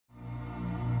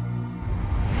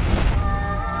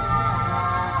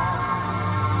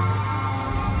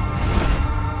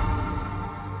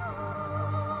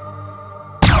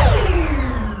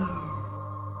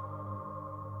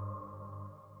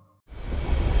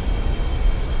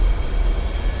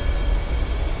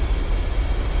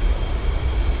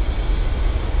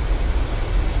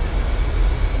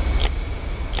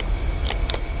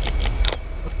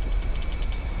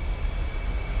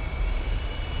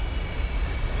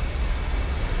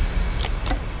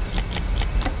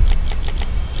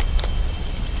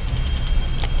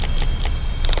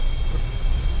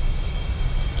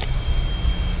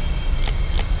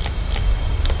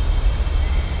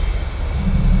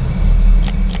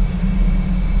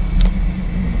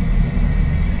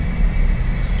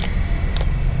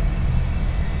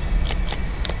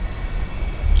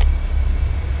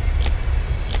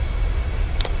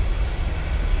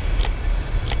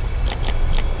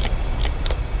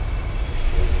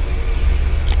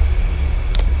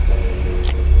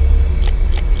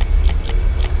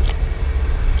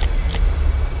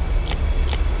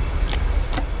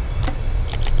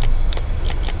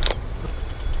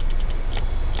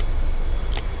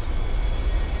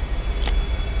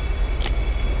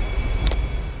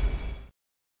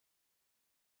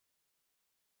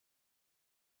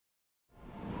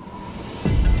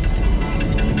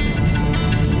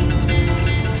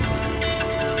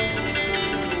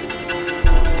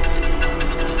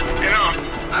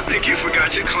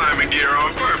brought your climbing gear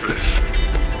on purpose.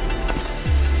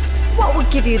 What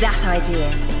would give you that idea?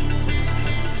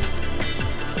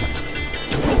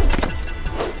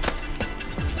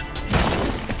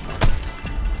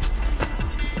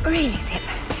 Really, Zip.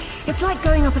 It's like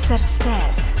going up a set of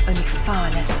stairs, only far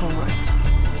less boring.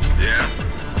 Yeah?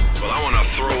 Well, I want to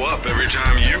throw up every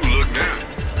time you look down.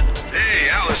 Hey,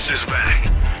 Alice is back.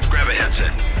 Grab a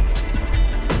headset.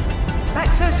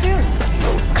 Back so soon?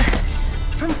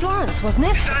 From Florence, wasn't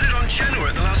it? Decided on Genoa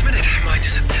at the last minute. My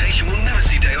dissertation will never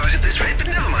see daylight at this rate, but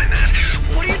never mind that.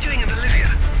 What are you doing in Bolivia?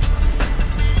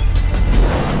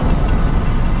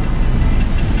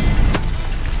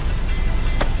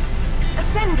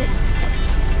 Ascending.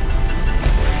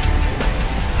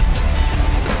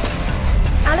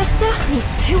 Alistair, meet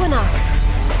Tuanak.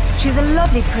 She's a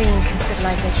lovely pre-Incan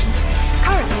civilization,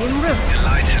 currently in ruins.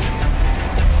 Delighted.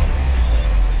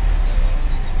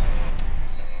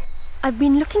 I've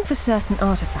been looking for certain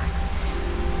artifacts.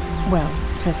 Well,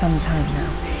 for some time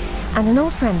now. And an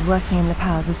old friend working in the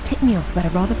powers has tipped me off about a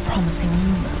rather promising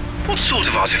rumor. What sort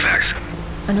of artifacts?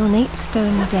 An ornate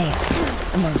stone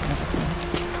dais, among other things.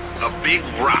 A big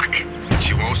rock, but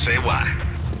you won't say why.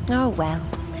 Oh well.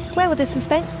 Where would the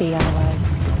suspense be otherwise?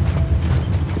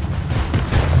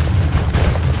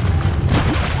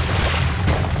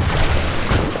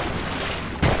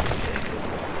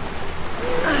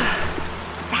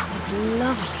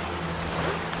 Lovely.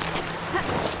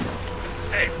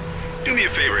 Hey, do me a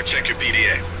favor and check your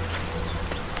PDA.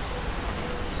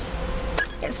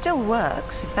 It still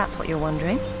works, if that's what you're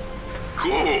wondering.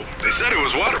 Cool. They said it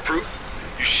was waterproof.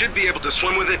 You should be able to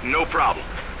swim with it, no problem.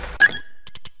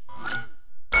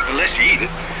 Unless you eat it,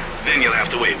 then you'll have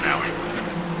to wait an hour.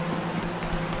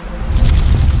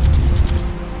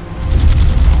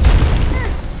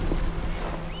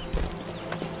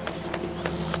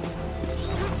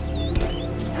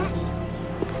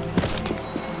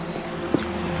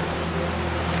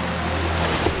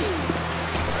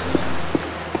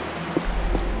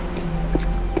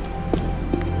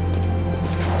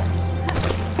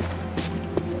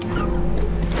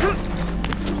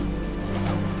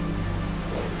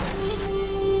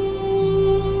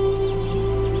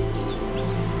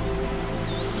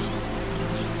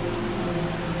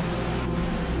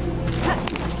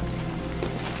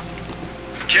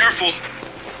 Careful.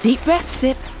 Deep breath,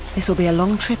 Sip. This'll be a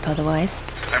long trip otherwise.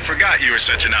 I forgot you were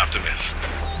such an optimist.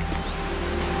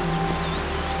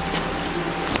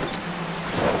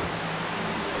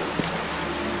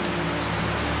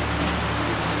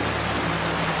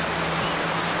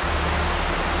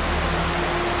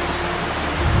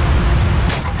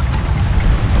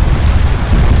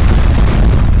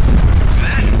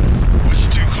 That was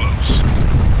too close.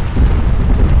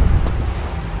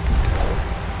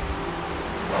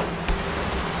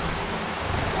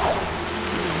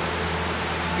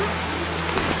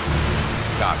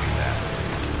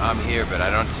 I'm here, but I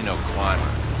don't see no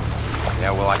climber.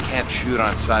 Yeah, well, I can't shoot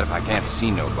on sight if I can't see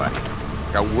nobody.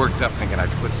 Got worked up thinking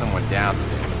I'd put someone down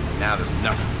today. Now there's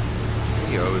nothing.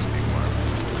 He owes me one.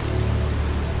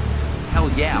 Hell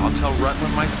yeah, I'll tell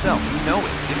Rutland myself. You know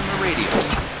it. Give him the radio.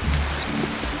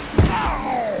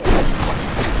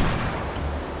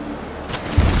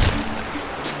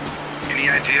 Any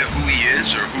idea who he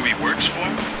is or who he works for?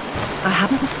 I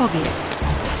haven't the foggiest.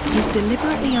 He's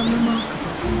deliberately unremarkable.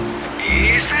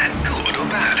 Is that good or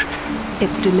bad?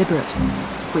 It's deliberate,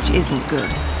 which isn't good.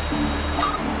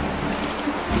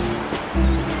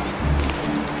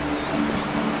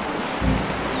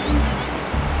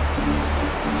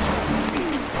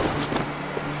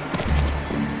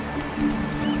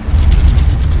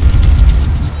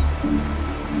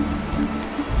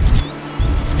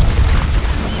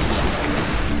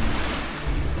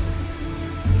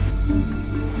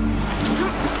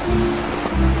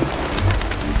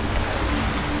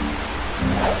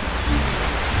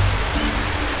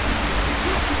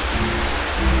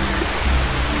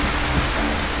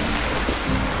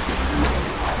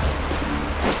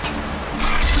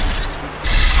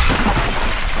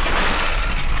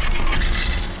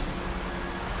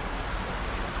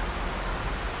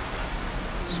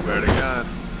 Swear to God.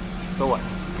 So what?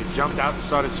 You jumped out and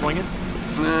started swinging?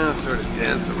 Yeah, sort of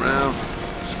danced around,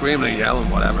 screaming, yelling,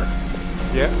 whatever.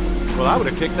 Yeah? Well, I would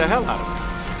have kicked the hell out of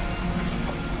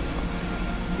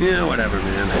him. Yeah, whatever,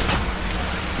 man.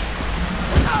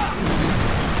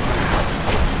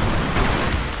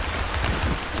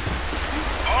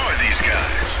 Who are these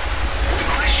guys? The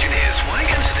question is, why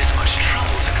go to this much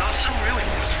trouble to guard some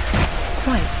ruins?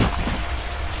 Right.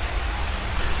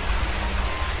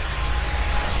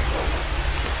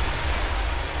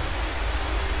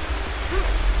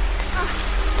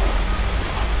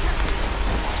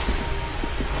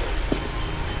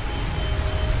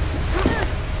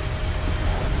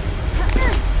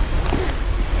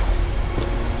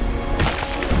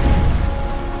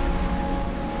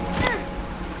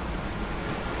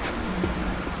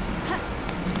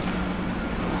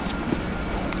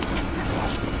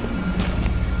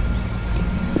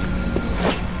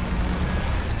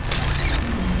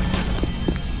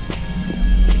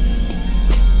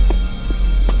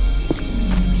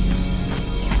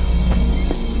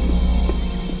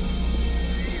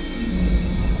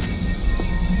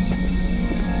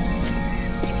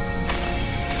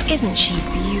 Isn't she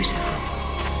beautiful?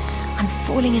 I'm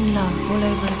falling in love all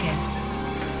over again.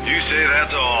 You say that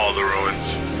to all the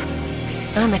ruins.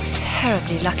 I'm a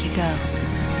terribly lucky girl.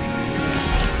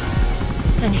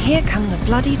 And here come the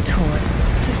bloody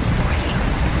tourists to spoil it.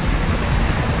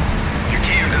 Your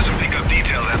cam doesn't pick up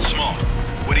detail that small.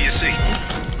 What do you see?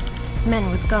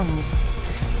 Men with guns.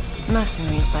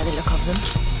 Mercenaries by the look of them.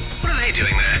 What are they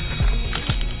doing there?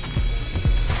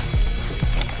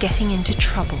 Getting into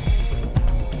trouble.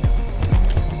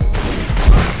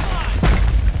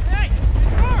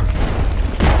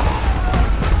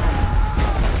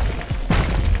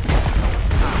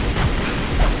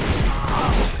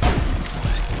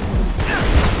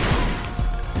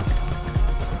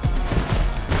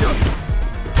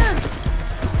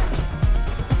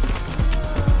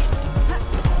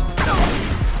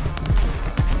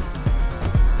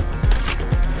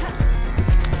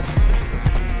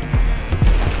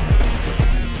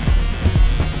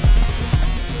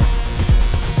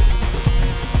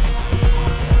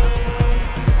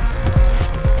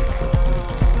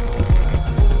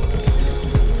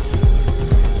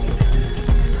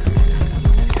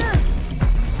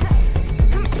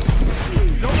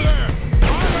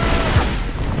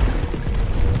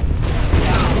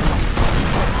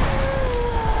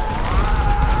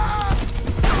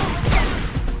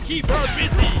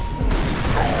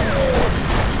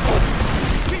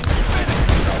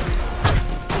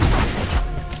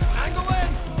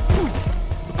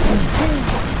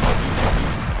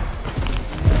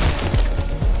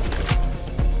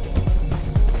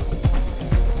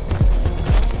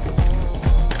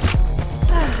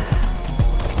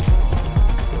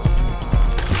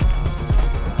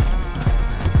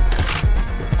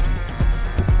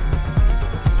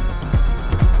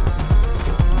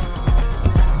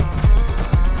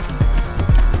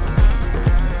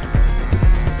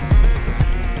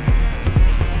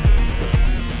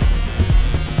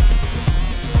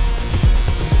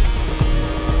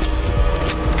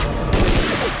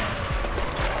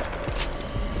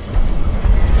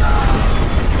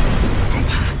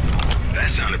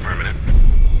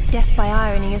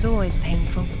 Is always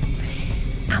painful.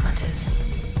 Amateurs.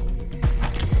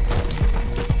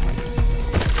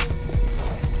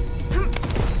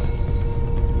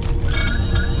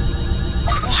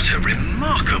 What a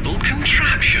remarkable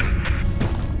contraption.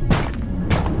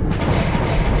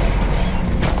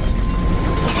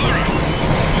 Lara!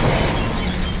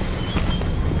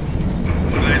 I'm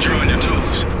glad you're on your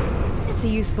toes. It's a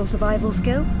useful survival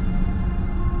skill.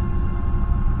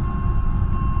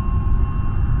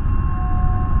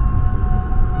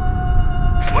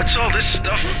 What's all this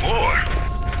stuff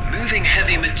for? Moving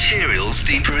heavy materials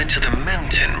deeper into the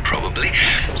mountain, probably.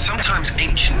 Sometimes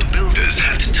ancient builders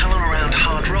had to tunnel around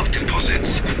hard rock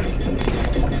deposits.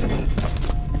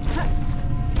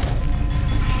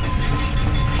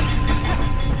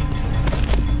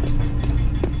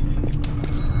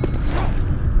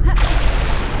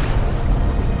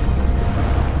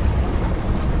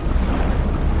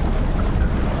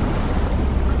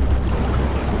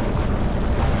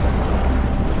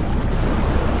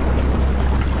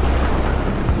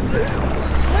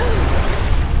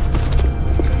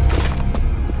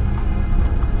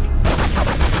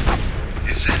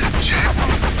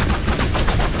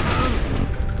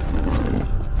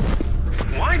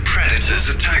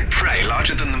 Attack prey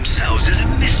larger than themselves is a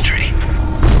mystery.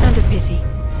 And a pity.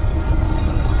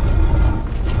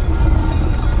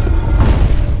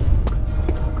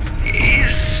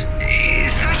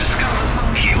 Is that a skull of a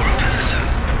monkey or a person?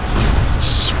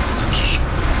 Spooky.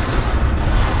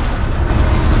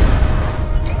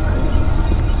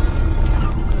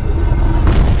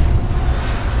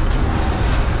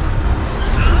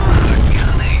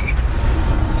 Cunning.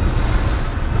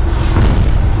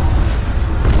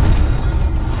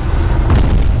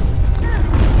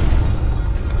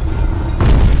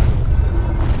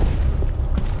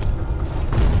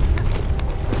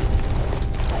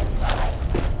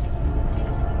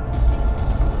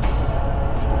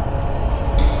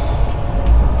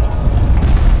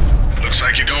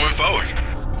 Like you're going forward.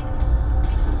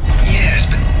 Yes,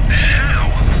 but how?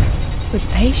 With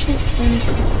patience and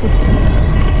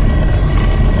persistence.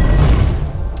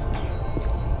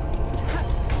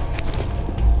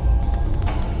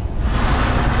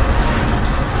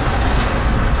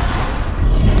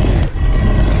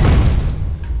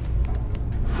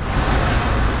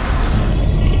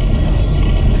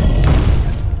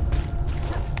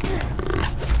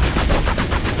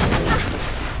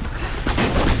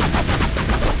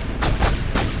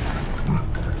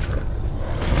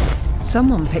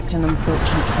 Someone picked an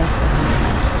unfortunate place to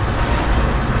hunt.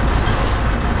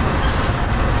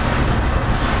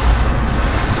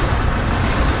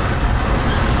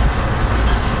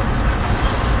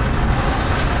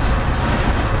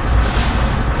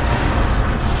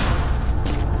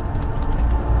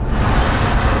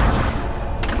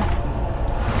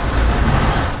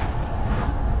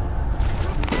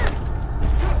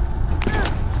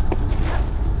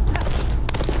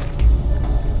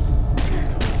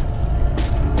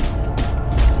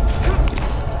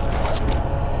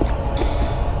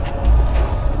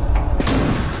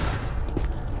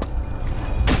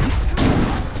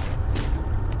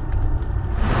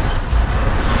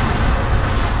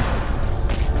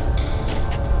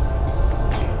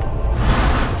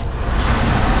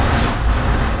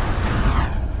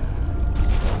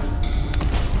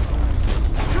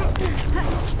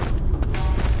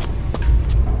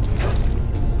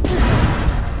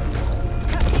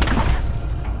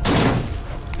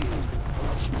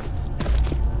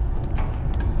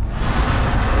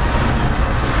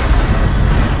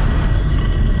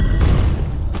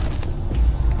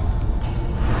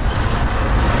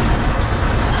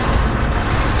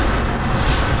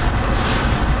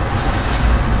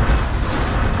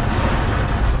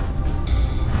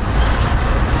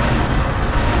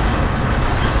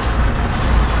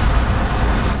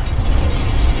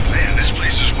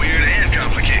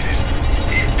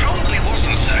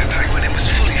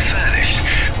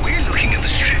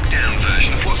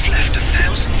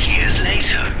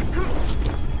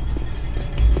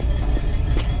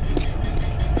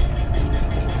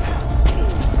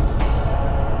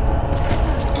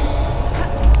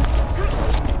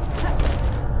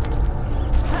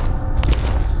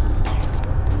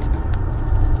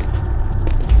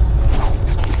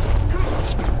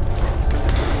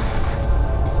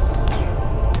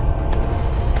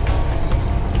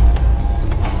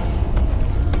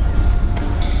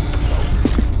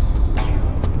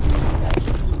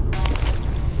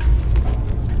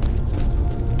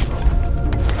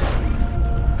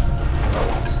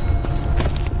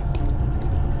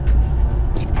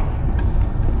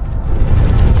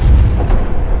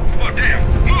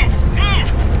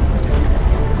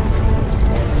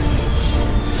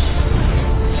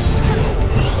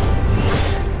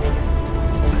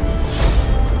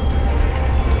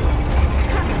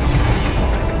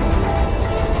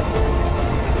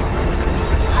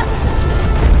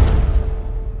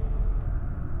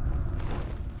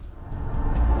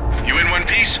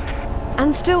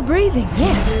 Still breathing,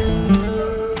 yes.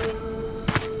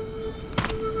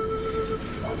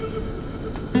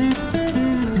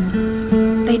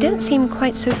 They don't seem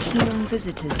quite so keen on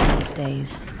visitors these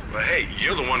days. Well, hey,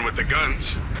 you're the one with the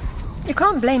guns. You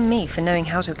can't blame me for knowing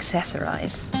how to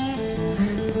accessorize.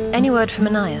 Any word from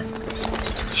Anaya?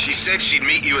 She said she'd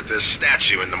meet you at the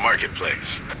statue in the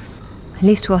marketplace. At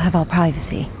least we'll have our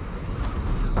privacy.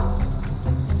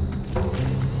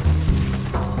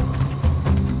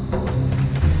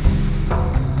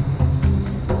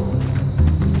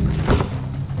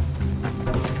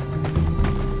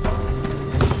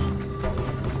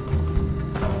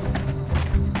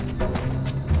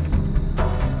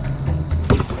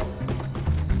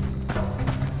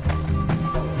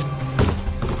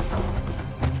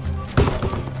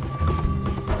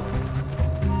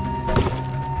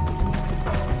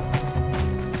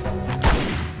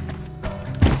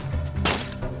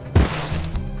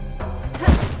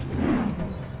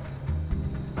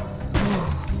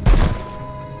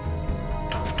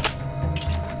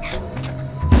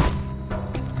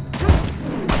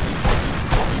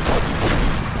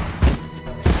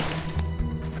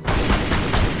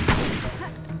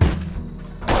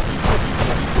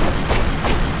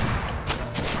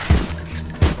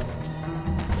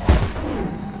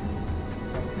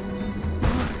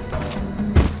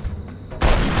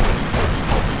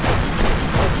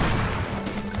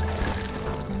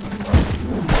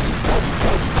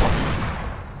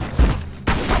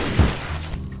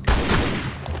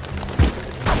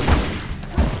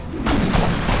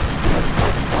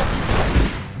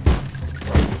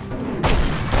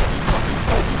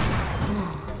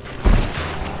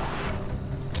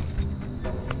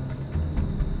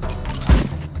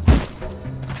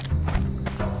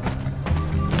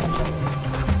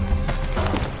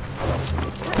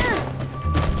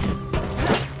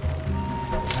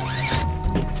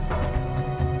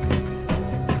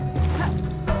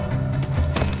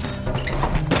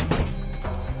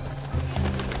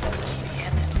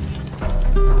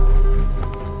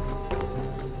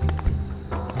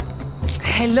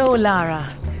 Hello, Lara.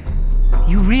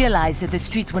 You realize that the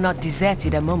streets were not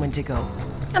deserted a moment ago.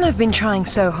 And I've been trying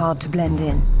so hard to blend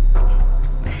in.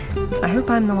 I hope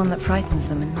I'm the one that frightens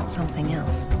them and not something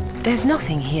else. There's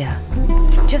nothing here.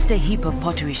 Just a heap of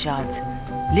pottery shards,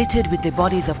 littered with the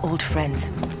bodies of old friends.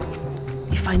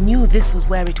 If I knew this was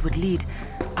where it would lead,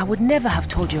 I would never have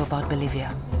told you about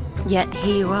Bolivia. Yet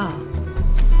here you are.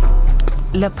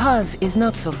 La Paz is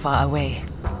not so far away.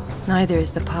 Neither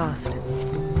is the past.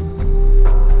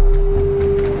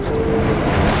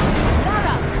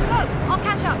 Lara, go! I'll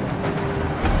catch up.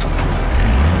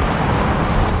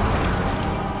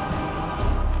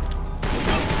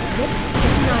 Zip,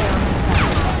 keep an eye on this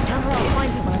side. Tell her I'll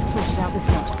find her when I've sorted out this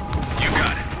lot. You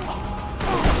got it.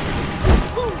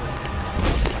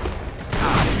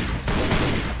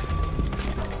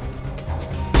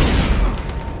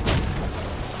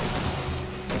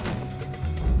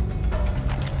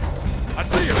 I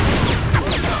see him!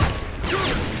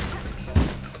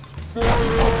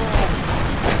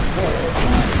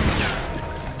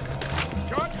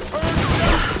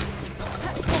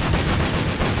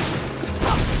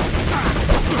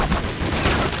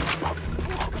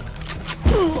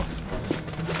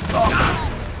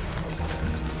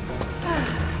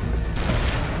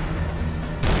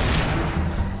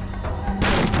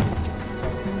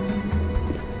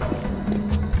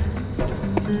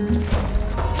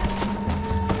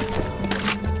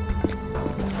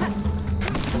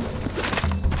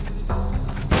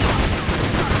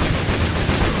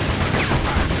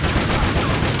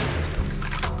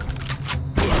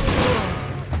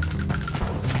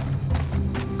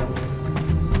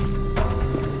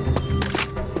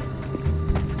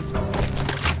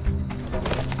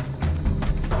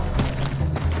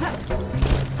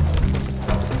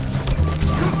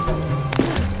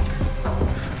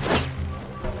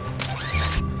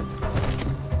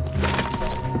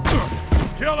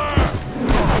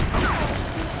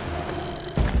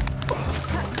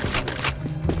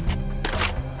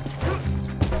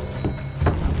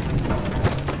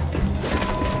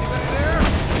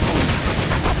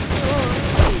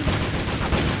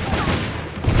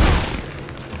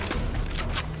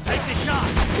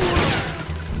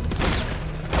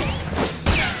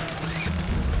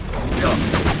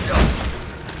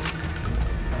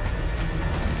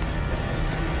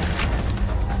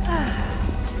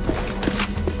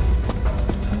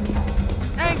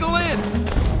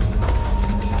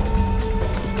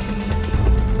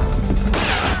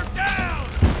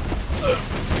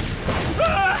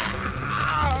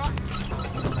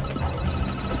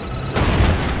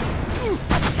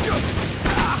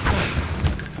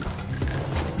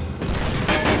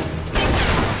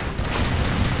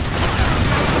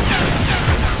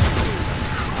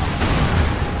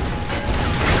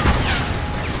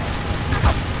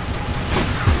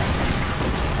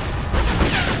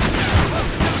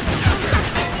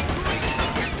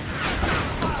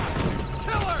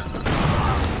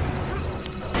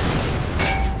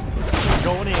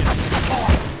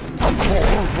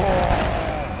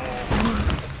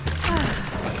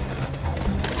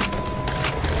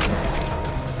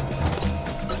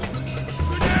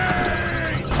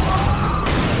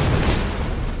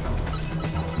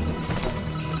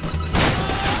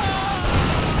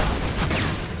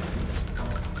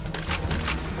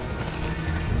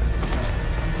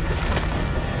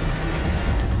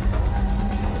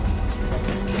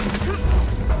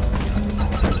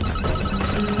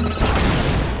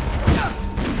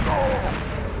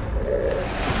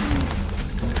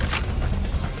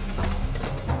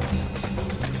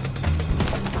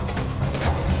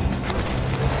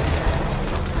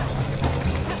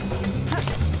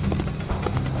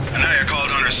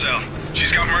 cell.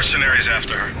 She's got mercenaries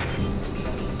after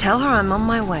her. Tell her I'm on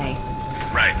my way.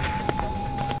 Right.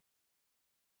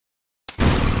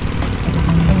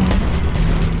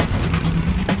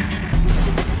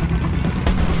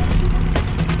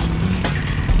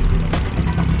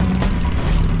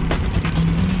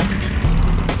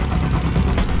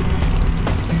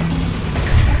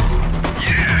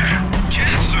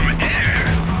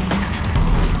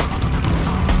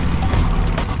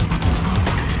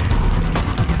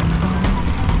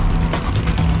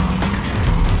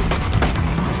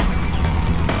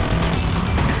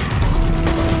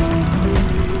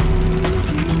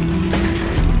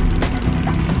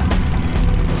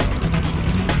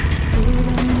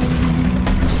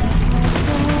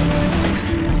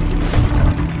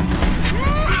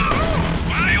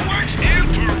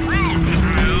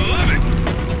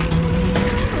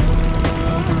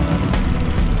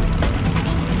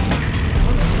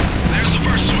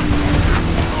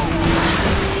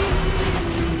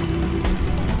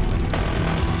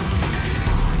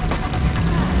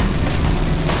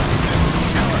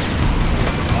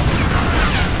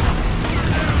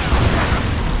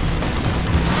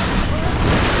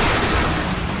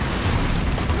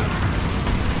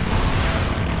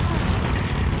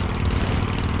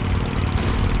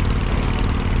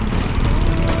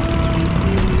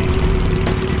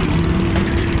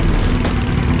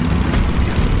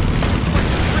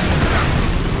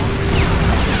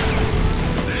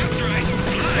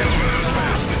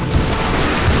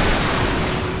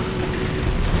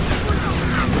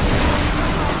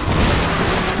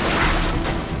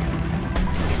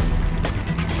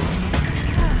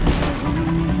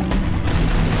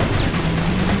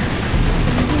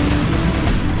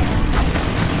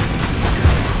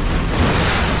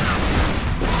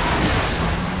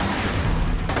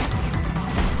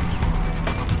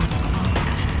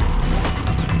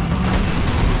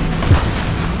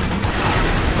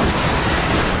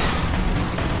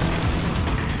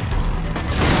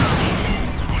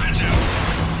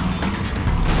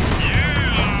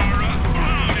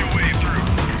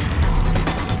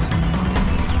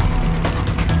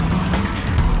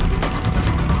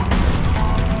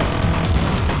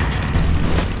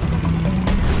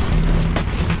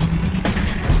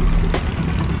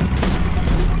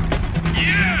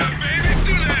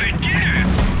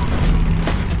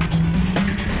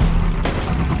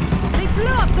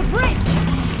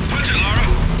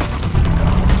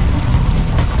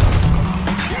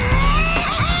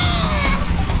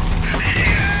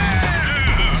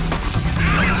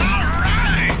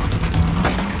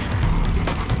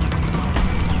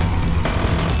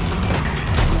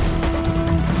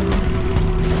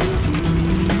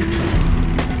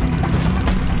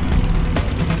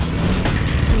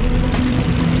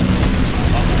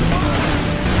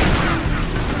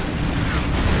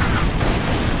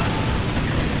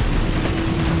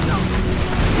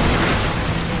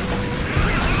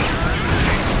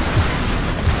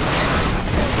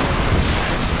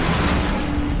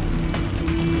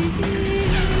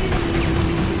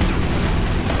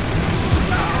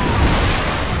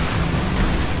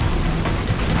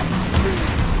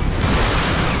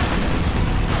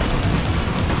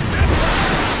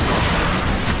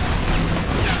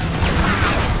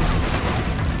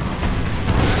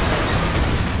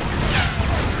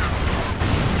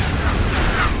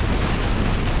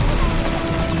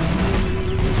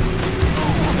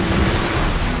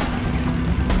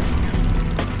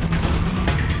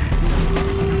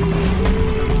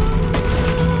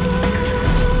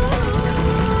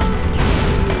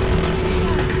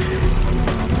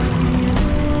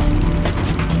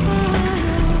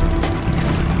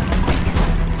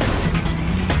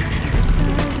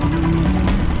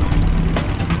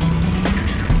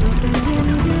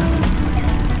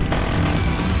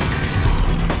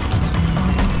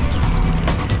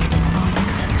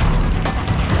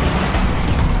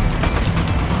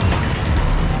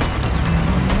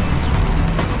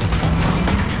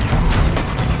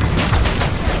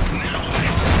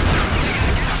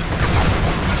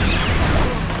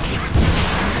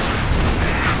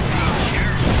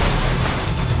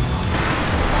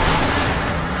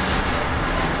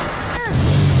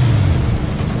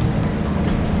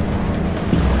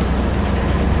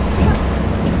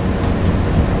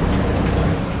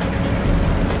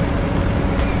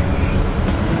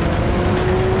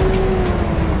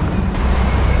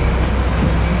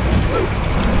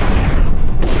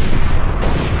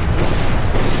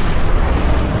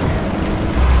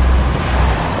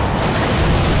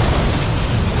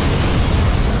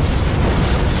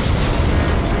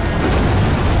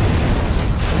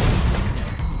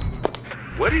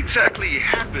 What exactly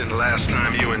happened last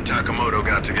time you and Takamoto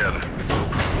got together?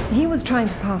 He was trying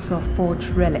to pass off forged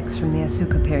relics from the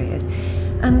Asuka period,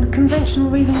 and conventional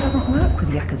reason doesn't work with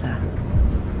Yakuza.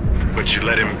 But you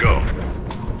let him go.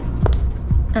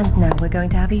 And now we're going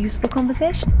to have a useful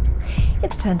conversation.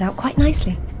 It's turned out quite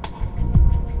nicely.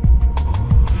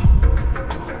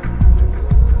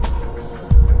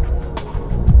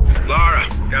 Lara,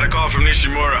 got a call from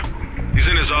Nishimura. He's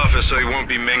in his office, so he won't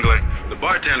be mingling. The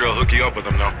bartender will hook you up with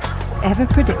him, though. Ever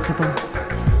predictable.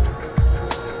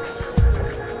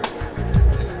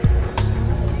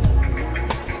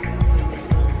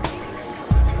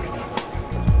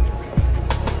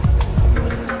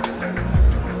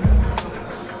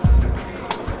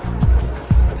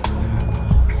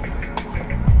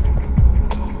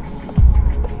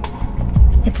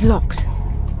 It's locked.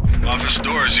 Office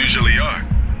doors usually are.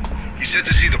 He said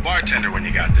to see the bartender when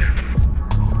you got there.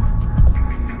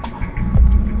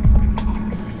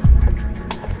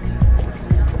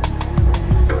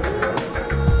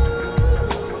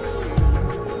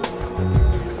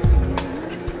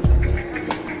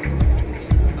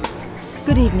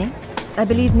 Good evening. I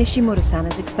believe Nishimura-san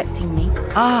is expecting me.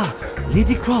 Ah,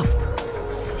 Lady Croft.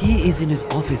 He is in his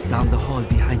office down the hall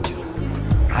behind you.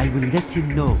 I will let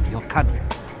him know you're coming.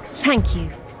 Thank you.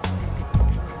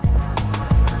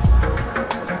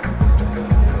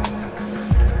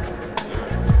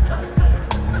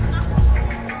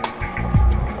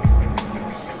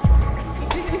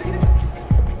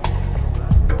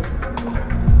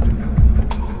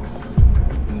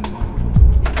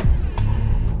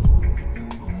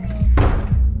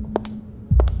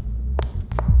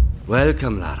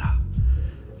 Welcome, Lara.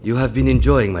 You have been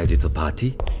enjoying my little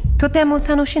party? Totemo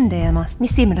tanoshindeimasu,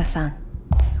 Nishimura-san.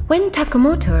 When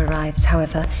Takamoto arrives,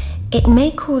 however, it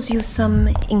may cause you some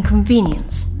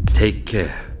inconvenience. Take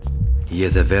care. He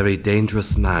is a very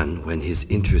dangerous man when his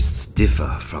interests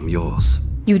differ from yours.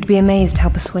 You'd be amazed how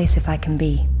persuasive I can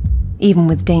be, even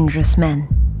with dangerous men.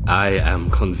 I am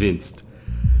convinced.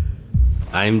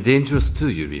 I am dangerous too,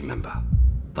 you remember.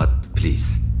 But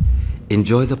please,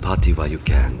 enjoy the party while you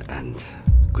can, and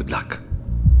good luck.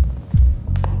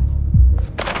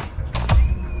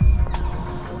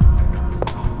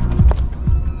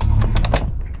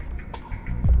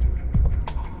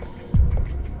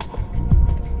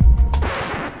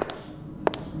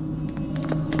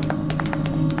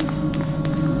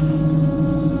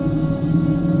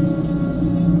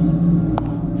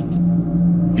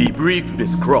 Be brief,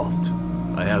 Miss Croft.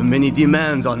 I have many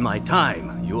demands on my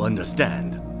time, you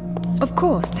understand. Of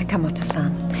course,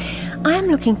 Takamoto-san. I am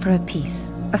looking for a piece,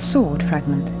 a sword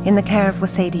fragment, in the care of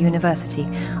Waseda University,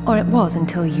 or it was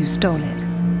until you stole it.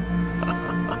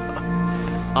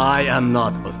 I am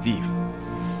not a thief.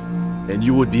 And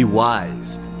you would be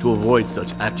wise to avoid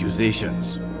such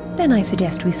accusations. Then I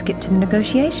suggest we skip to the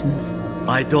negotiations.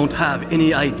 I don't have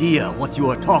any idea what you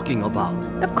are talking about.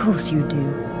 Of course you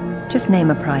do. Just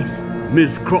name a price.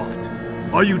 Miss Croft,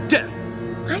 are you deaf?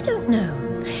 I don't know.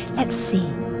 Let's see.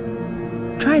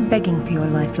 Try begging for your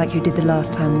life like you did the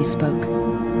last time we spoke.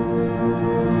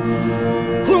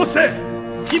 殺せ!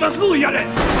 今すぐやれ!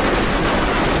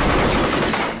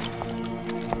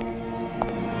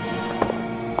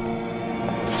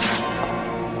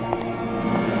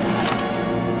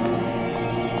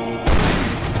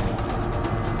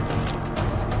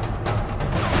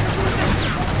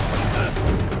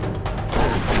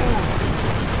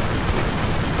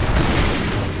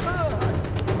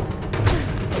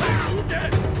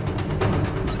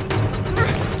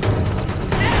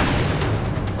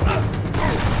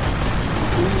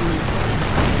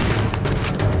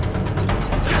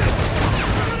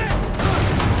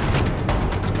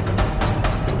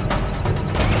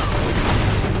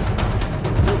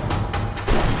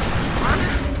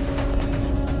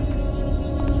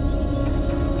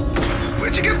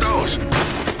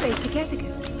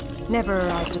 Never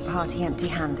arrived at a party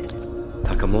empty-handed.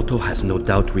 Takamoto has no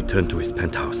doubt returned to his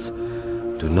penthouse.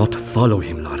 Do not follow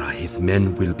him, Lara. His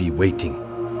men will be waiting.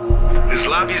 His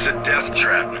lobby's a death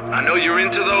trap. I know you're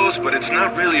into those, but it's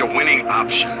not really a winning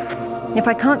option. If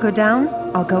I can't go down,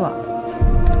 I'll go up.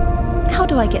 How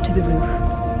do I get to the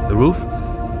roof? The roof?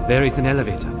 There is an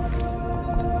elevator.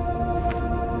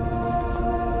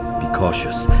 Be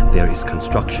cautious. There is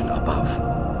construction above.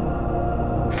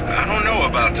 I don't know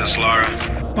about this, Lara.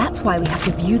 That's why we have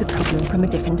to view the problem from a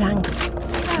different angle.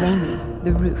 Namely,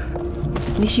 the roof.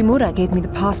 Nishimura gave me the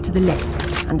pass to the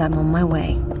lift, and I'm on my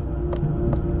way.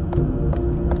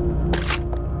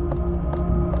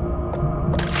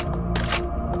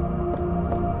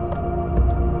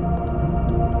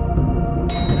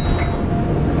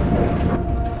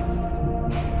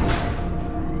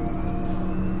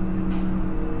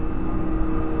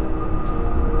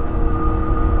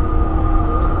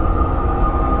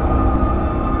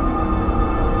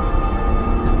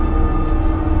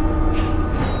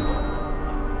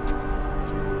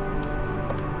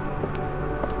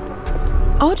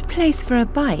 Odd place for a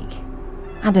bike.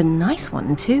 And a nice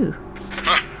one, too.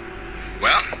 Huh.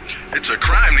 Well, it's a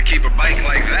crime to keep a bike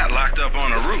like that locked up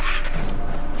on a roof.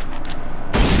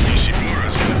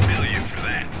 Ishimura's gonna bill you for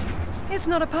that. It's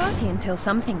not a party until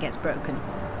something gets broken.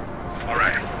 All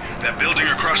right, that building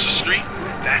across the street,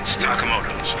 that's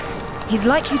Takamoto's. He's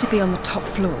likely to be on the top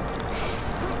floor.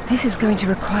 This is going to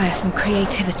require some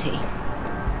creativity.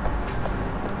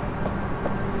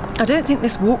 I don't think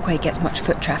this walkway gets much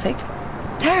foot traffic.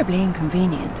 Terribly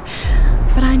inconvenient,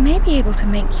 but I may be able to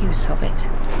make use of it.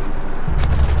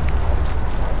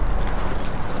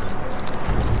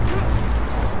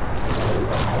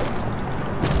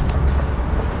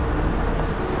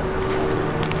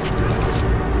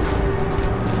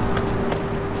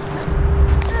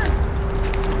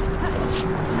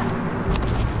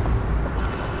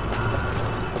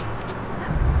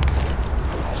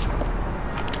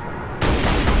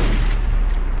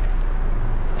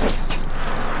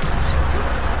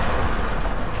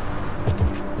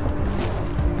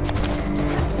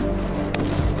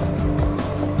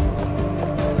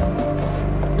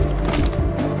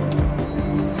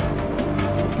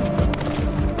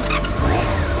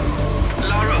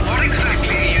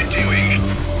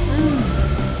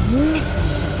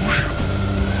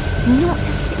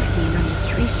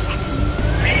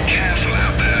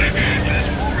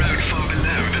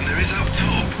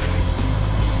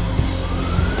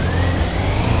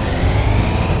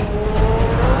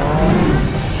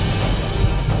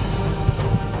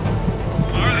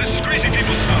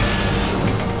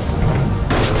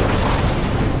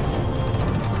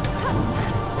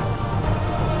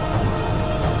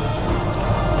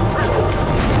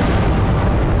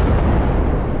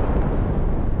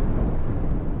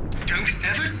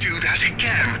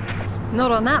 Not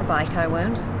on that bike, I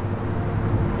won't.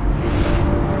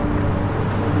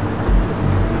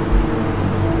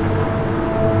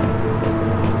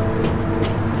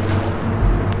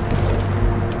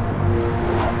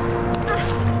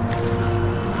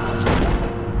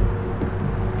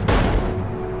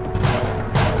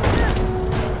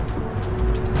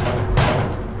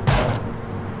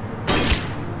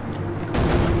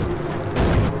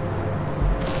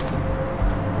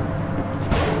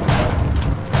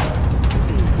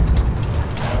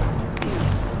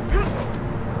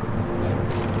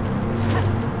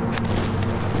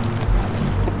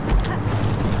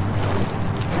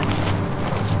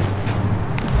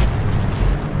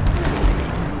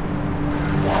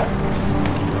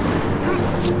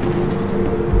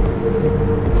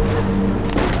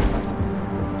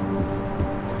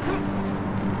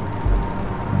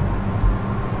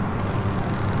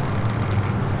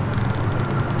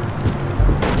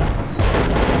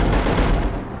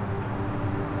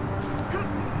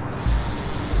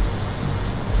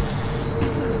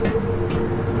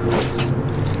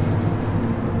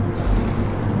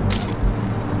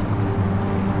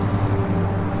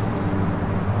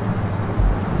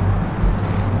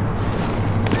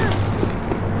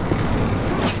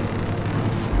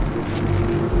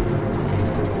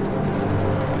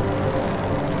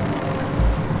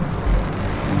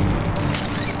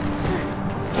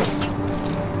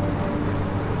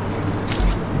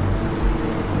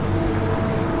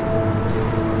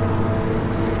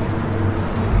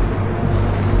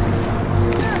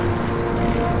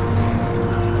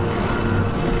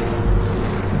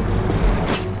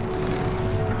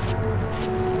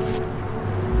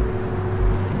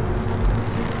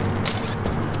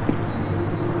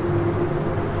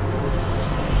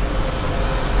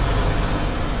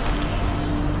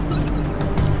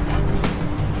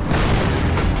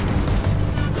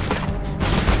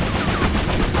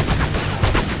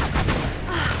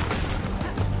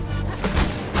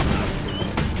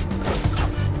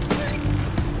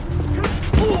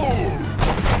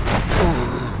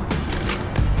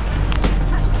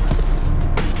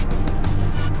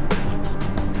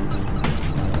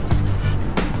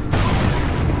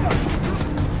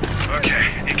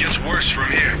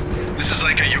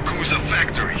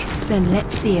 Then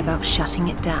let's see about shutting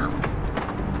it down.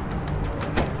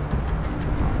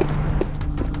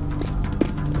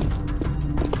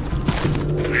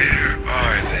 Where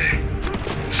are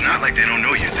they? It's not like they don't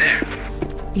know you're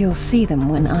there. You'll see them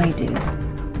when I do.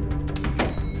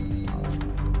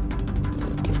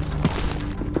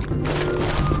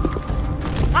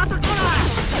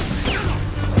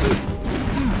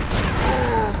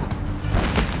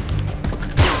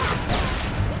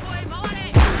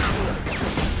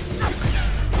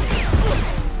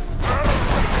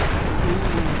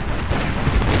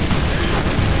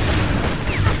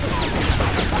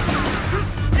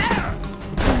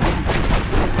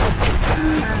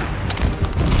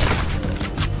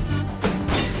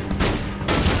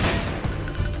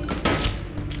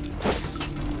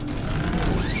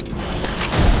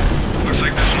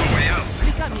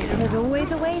 There's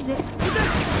always a ways it.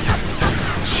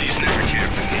 She's never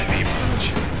cared for TV much.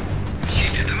 She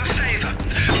did them a favor.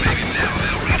 Maybe now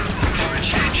they'll read a book for a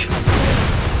change.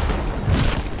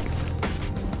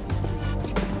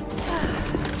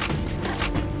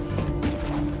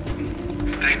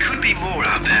 There could be more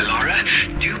out there, Lara.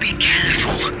 Do be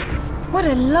careful. What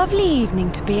a lovely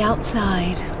evening to be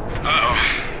outside. Uh-oh.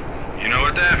 You know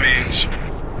what that means.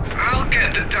 I'll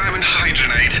get the diamond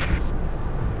hydronate.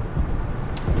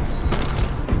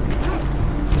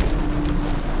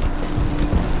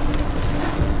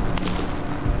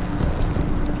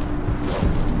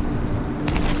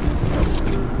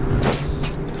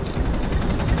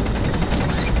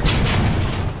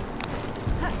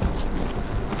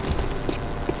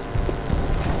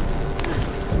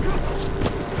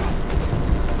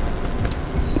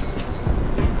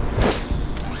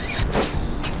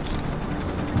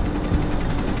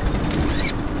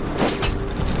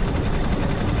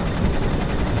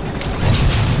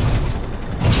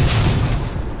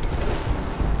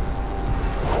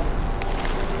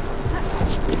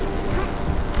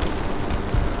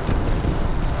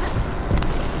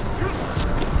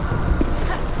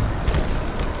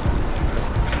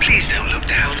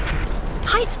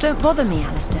 Heights don't bother me,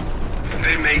 Alistair.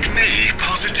 They make me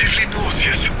positively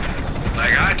nauseous.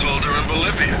 Like I told her in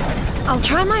Bolivia. I'll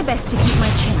try my best to keep my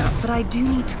chin up, but I do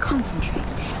need to concentrate,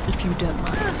 if you don't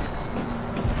mind.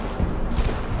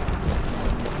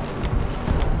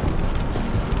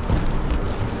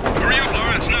 Hurry up,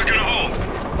 Lara, it's not gonna hold.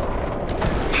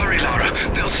 Hurry, Lara.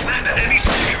 They'll snap at any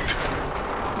second.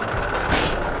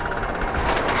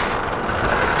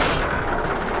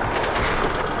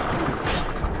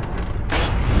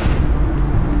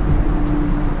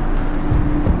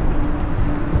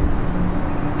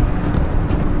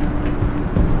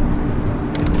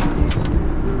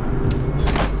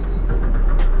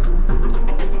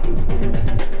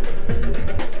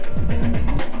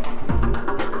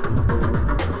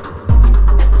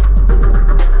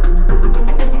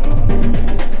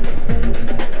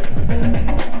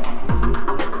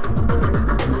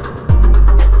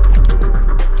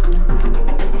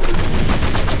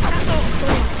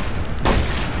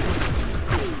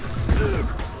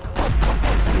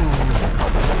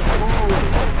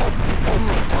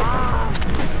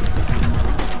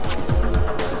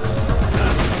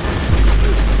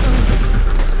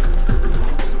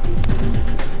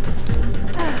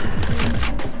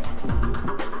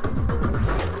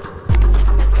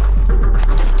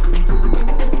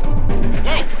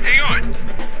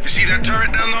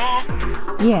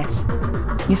 Yes.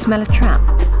 You smell a trap?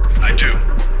 I do.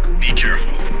 Be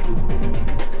careful.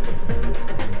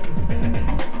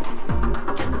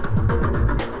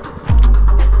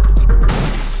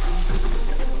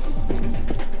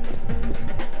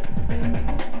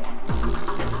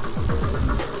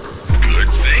 Good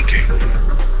thinking.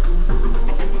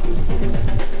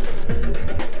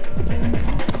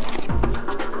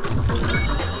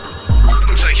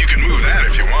 Looks like you could move that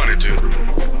if you wanted to.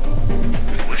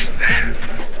 What's that?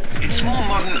 It's more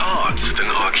modern art than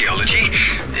archaeology,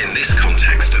 in this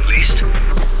context at least.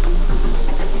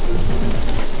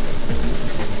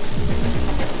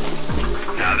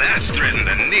 Now that's threading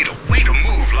the needle. Way to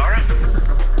move, Lara.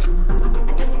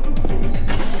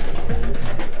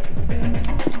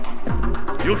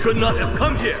 You should not have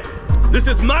come here. This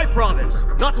is my province,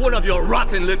 not one of your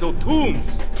rotten little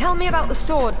tombs. Tell me about the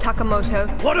sword,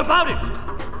 Takamoto. What about it?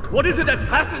 What is it that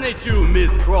fascinates you,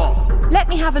 Miss Croft? Let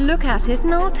me have a look at it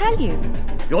and I'll tell you.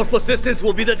 Your persistence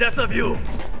will be the death of you.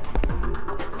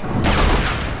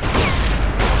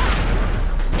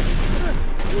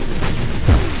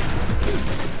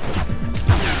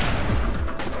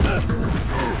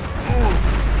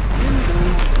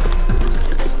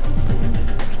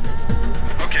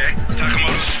 Okay,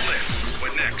 Takamoto's split.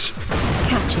 What next?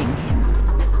 Catching him.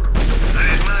 I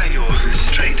admire your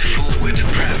straightforward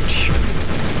approach.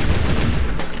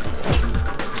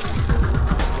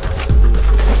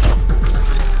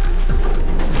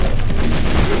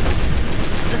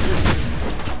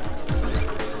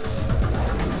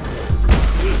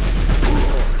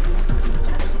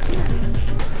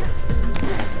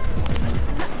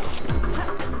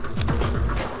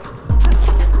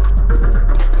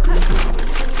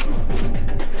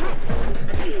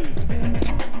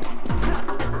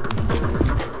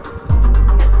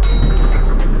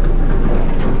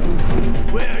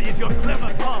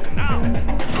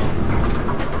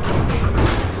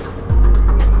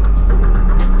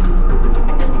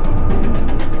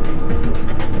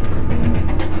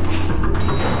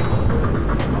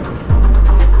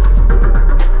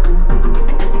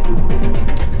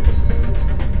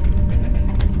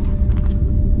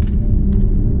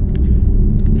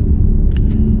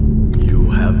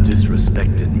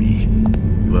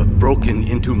 broken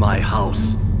into my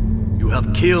house. You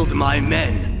have killed my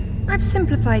men. I've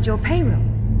simplified your payroll.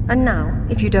 And now,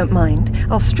 if you don't mind,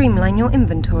 I'll streamline your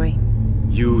inventory.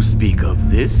 You speak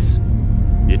of this?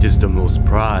 It is the most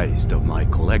prized of my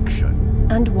collection.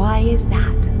 And why is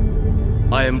that?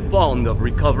 I am fond of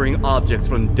recovering objects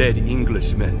from dead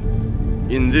Englishmen.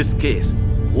 In this case,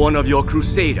 one of your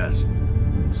crusaders.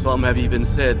 Some have even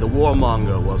said the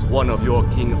warmonger was one of your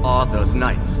King Arthur's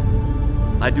knights.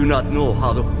 I do not know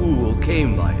how the fool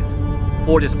came by it,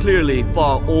 for it is clearly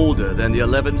far older than the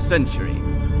 11th century,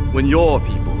 when your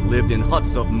people lived in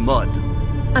huts of mud.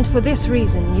 And for this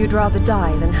reason, you'd rather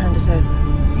die than hand it over?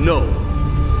 No.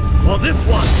 For this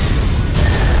one!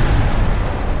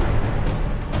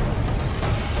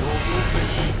 Your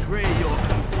movements betray your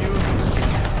confused.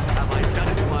 Have I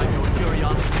satisfied your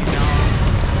curiosity now?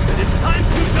 Then it's time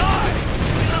to die!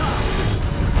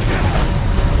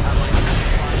 Have I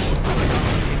satisfied your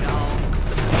curiosity now?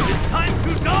 Then it's time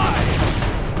to die!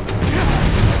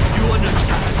 You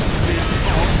understand this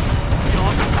song?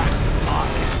 You're the back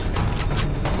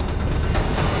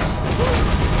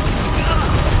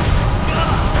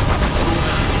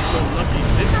so lucky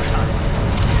this time.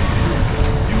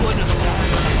 Do you understand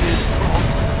this wrong?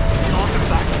 You're the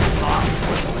back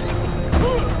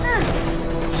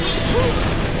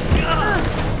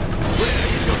Where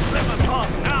is your clever talk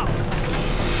now?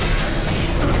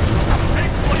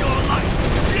 Beg for your life!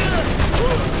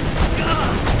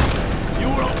 You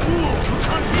were a fool to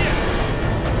come here!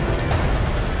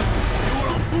 You were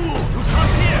a fool to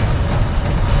come here!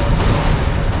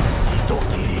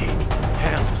 Hitokiri,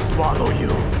 hell swallow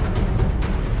you!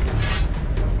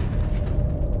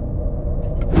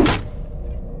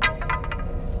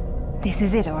 This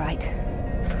is it, all right.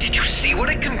 Did you see what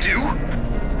it can do?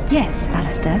 Yes,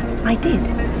 Alistair, I did.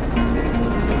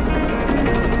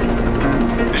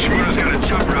 Nishimura's got a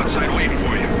chopper outside waiting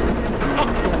for you.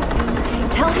 Excellent.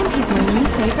 Tell him he's my new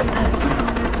favorite person.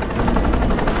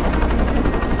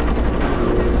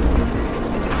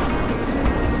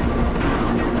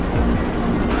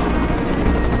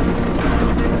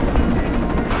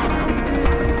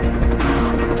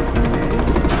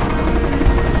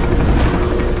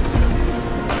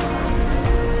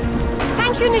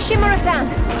 Nishimura-san,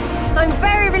 I'm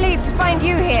very relieved to find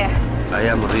you here. I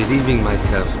am relieving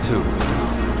myself too.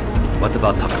 What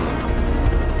about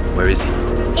Takamoto? Where is he?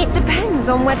 It depends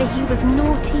on whether he was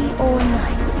naughty or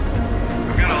nice.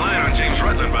 I've got a line on James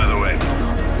Rutland, by the way.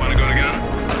 Want to go together?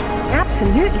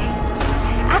 Absolutely.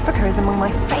 Africa is among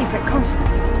my favorite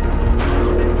continents.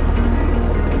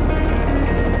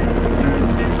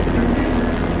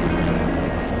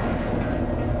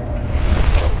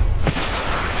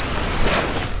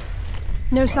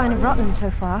 No sign of Rutland so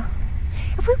far.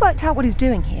 Have we worked out what he's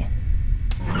doing here?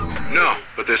 No,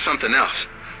 but there's something else.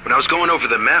 When I was going over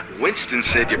the map, Winston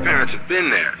said your parents had been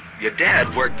there. Your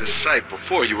dad worked the site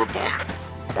before you were born.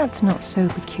 That's not so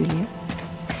peculiar.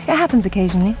 It happens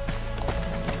occasionally.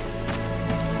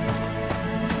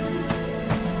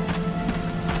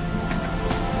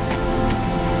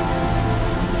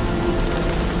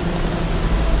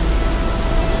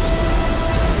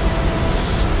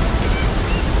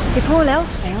 If all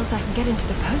else fails, I can get into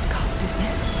the postcard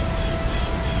business.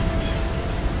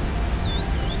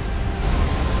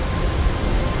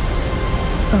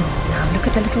 Oh, now look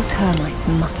at the little termites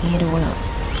mucking it all up.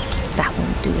 That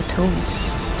won't do at all.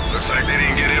 Looks like they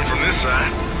didn't get in from this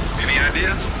side. Any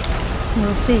idea?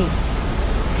 We'll see.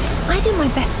 I do my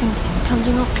best thinking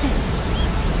plunging off cliffs.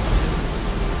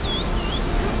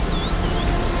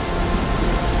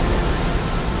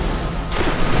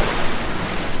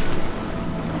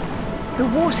 The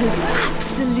water's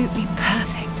absolutely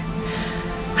perfect.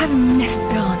 I've missed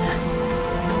Ghana.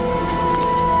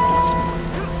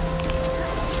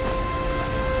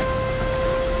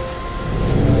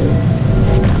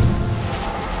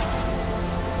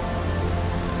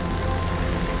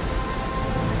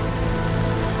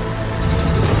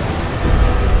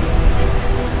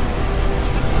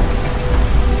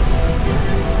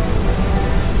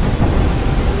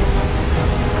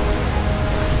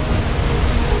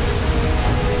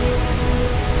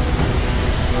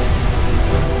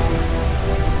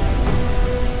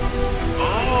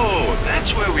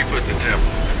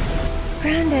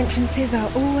 Entrances are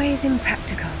always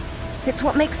impractical. It's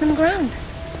what makes them grand.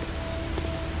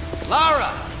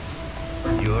 Lara!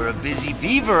 You're a busy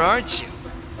beaver, aren't you?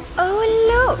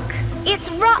 Oh, look! It's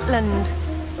Rutland!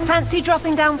 Fancy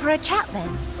dropping down for a chat,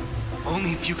 then?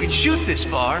 Only if you can shoot this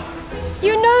far.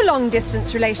 You know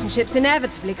long-distance relationships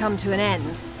inevitably come to an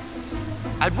end.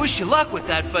 I'd wish you luck with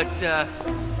that, but,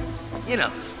 you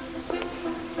know.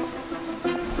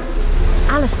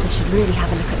 Alistair should really have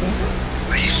a look at this.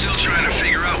 Are you still trying to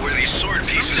figure out where these sword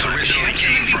pieces originally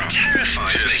came from?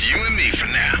 Terrifies Just me. you and me for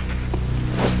now.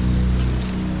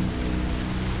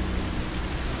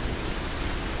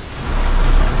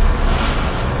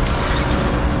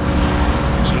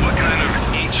 So what kind of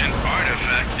ancient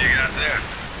artifact you got there?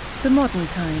 The modern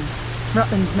kind.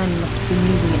 Rutland's men must have been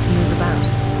using it to move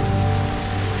about.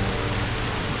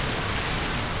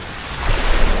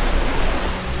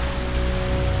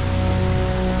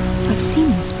 I've seen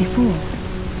this before.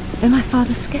 In my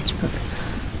father's sketchbook.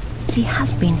 He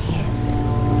has been here.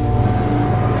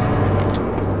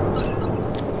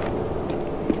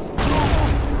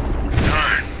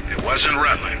 Darn, it wasn't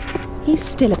Rutland. He's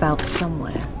still about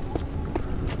somewhere.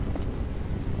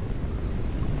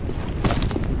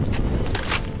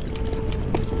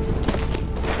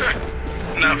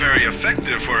 Not very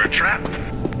effective for a trap.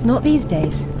 Not these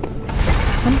days.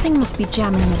 Something must be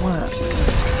jamming the works.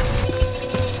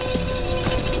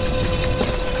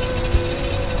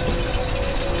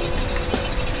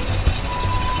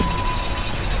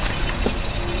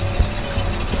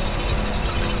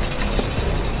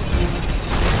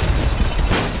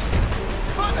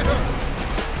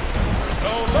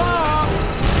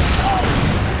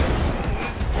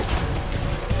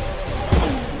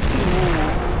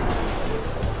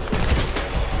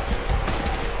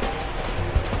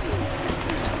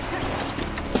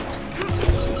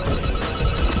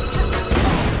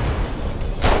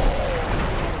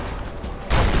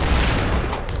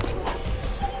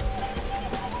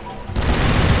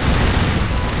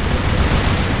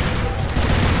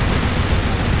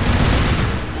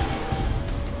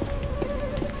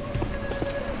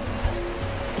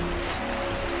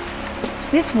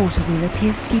 This water wheel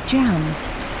appears to be jammed.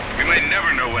 We might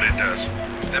never know what it does.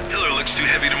 That pillar looks too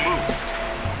heavy to move.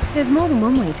 There's more than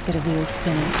one way to get a wheel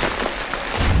spinning.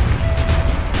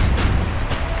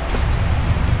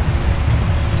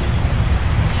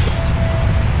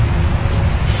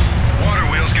 Water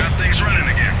wheel's got things running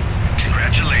again.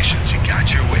 Congratulations, you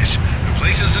got your wish. The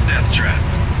place is a death trap.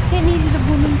 It needed a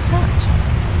woman's touch.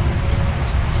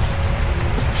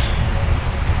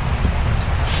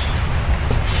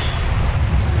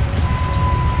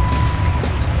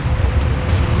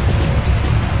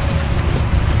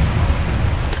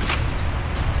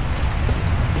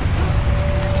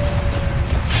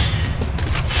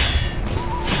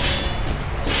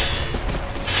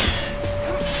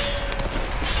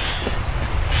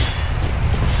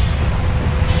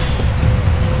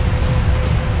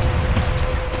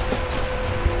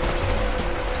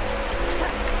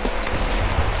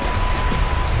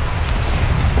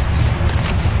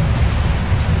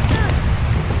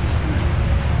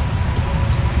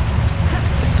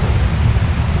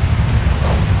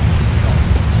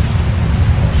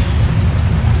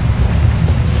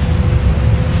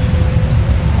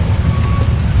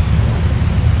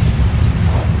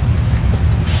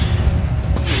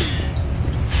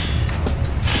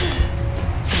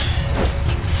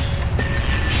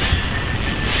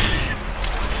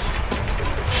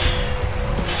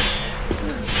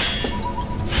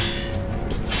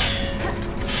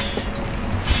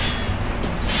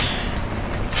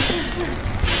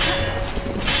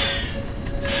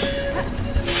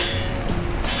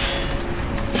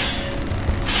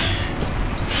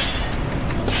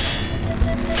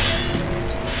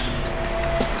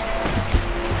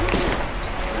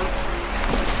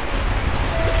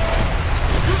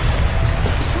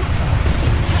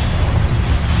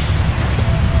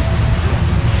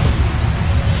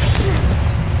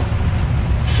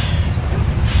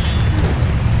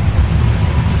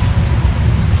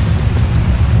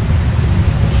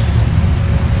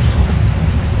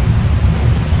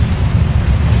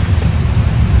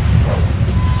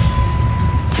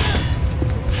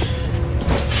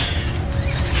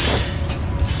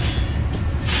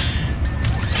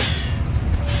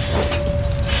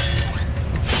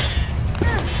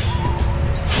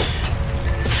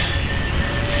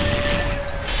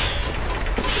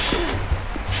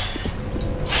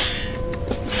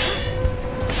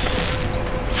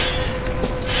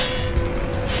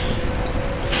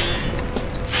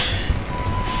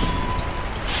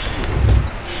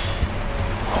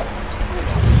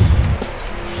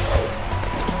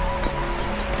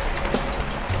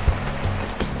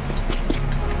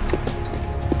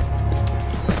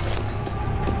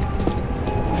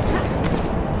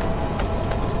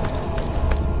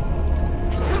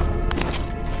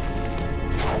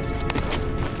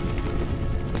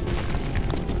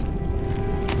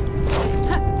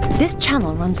 This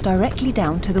channel runs directly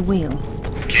down to the wheel.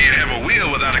 Can't have a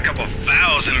wheel without a couple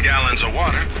 1,000 gallons of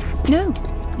water. No,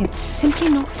 it's simply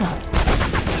not done.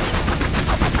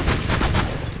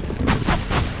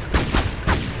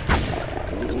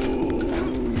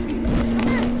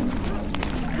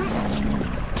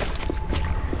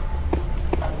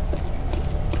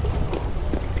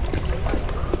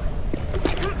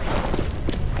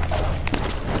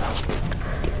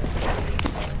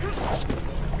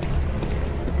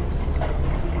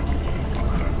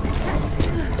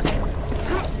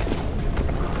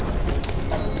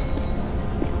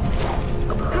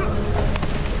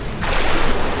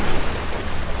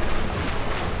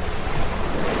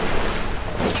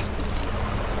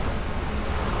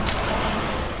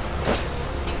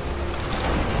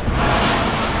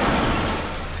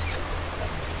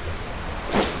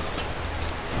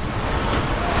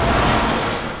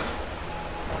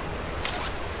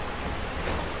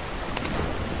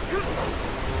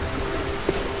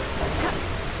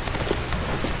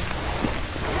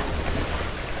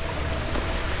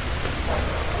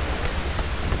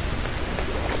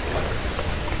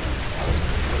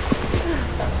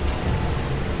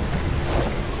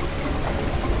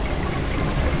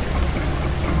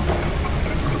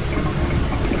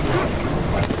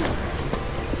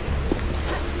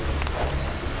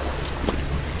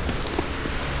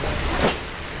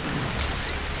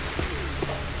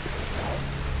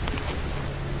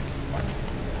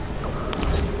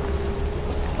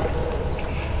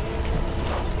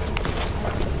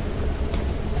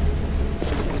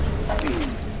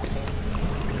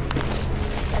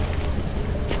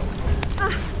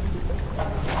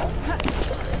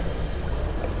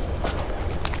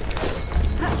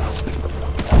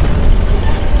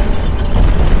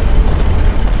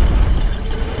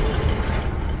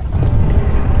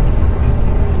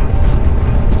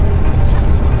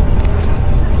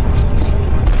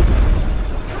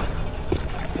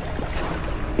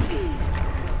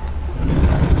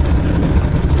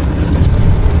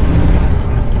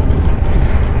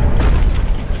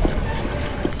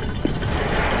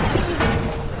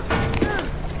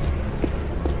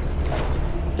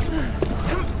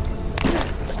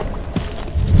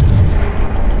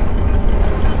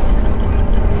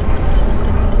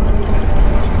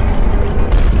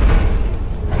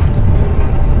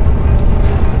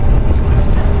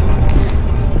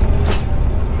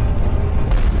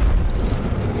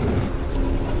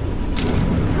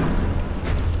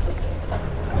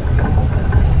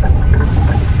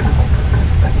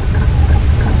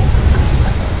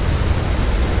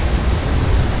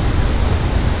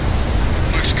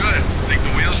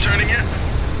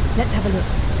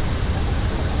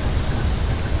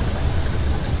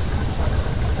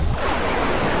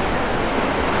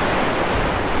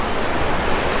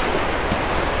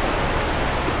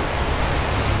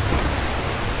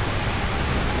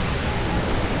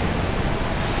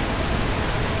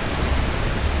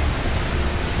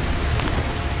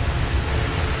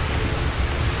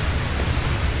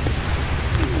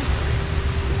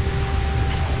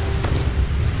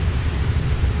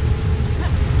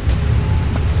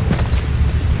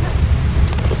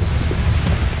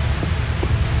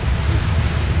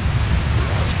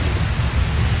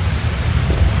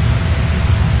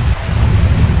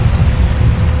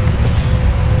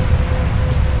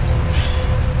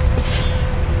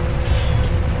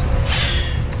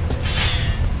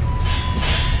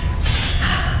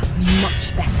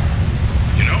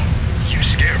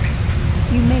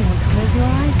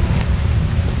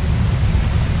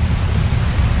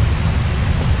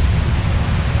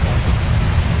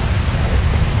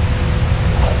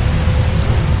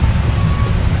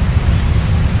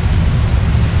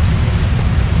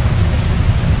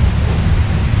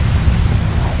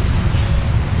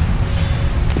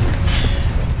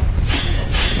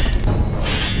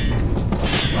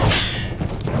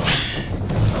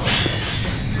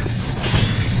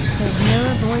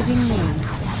 moving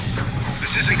rooms.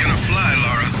 This isn't gonna fly,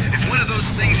 Lara. If one of those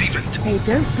things even... They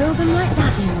don't build them like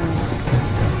that anymore.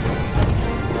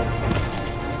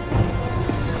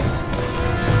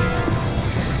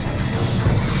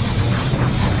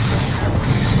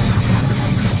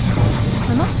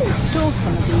 I must install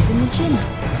some of these in the gym.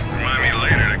 Remind me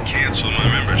later to cancel my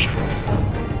membership.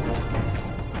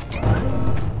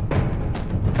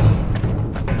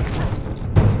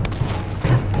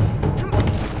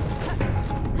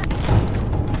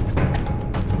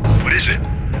 What is it?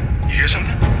 You hear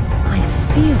something? I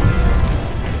feel something.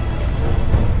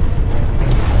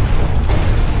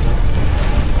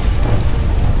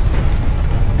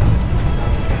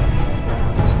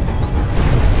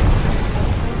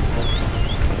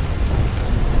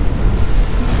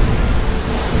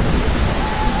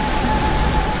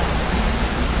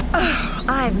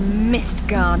 I've missed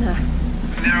Ghana.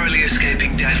 Narrowly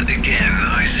escaping death again,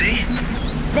 I see.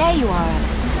 There you are,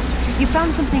 Alistair. You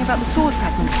found something about the sword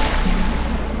fragment.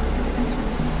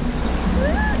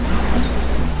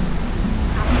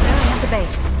 Alistair, I'm at the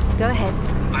base. Go ahead.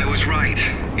 I was right.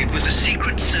 It was a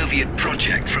secret Soviet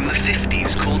project from the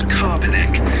 50s called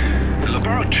Carbonek. The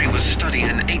laboratory was studying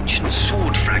an ancient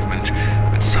sword fragment,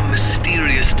 but some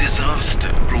mysterious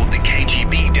disaster brought the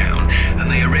KGB down, and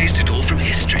they erased it all from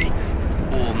history.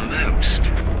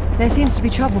 Almost. There seems to be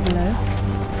trouble below.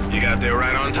 You got there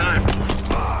right on time.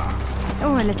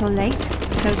 Or a little late.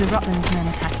 Those are Rutland's men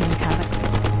attacking the Kazakhs.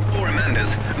 Or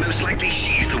Amanda's. Most likely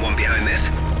she's the one behind this.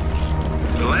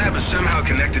 The lab is somehow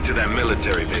connected to that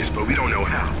military base, but we don't know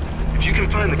how. If you can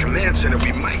find the command center,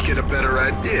 we might get a better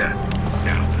idea.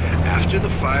 Now, after the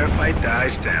firefight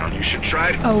dies down, you should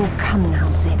try to... Oh, come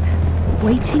now, Zip.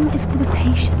 Waiting is for the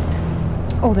patient.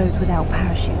 Or those without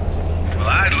parachutes. Well,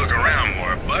 I'd look around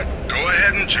more, but go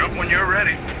ahead and jump when you're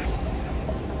ready.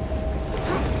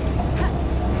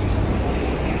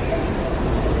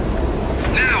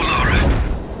 Now, Lara.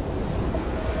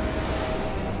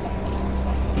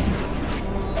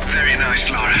 Very nice,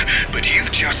 Lara, but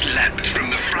you've just leapt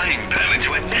from the frying pan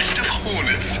into a nest of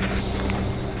hornets.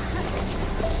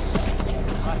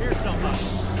 I hear somebody.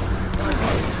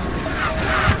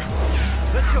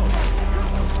 Let's go.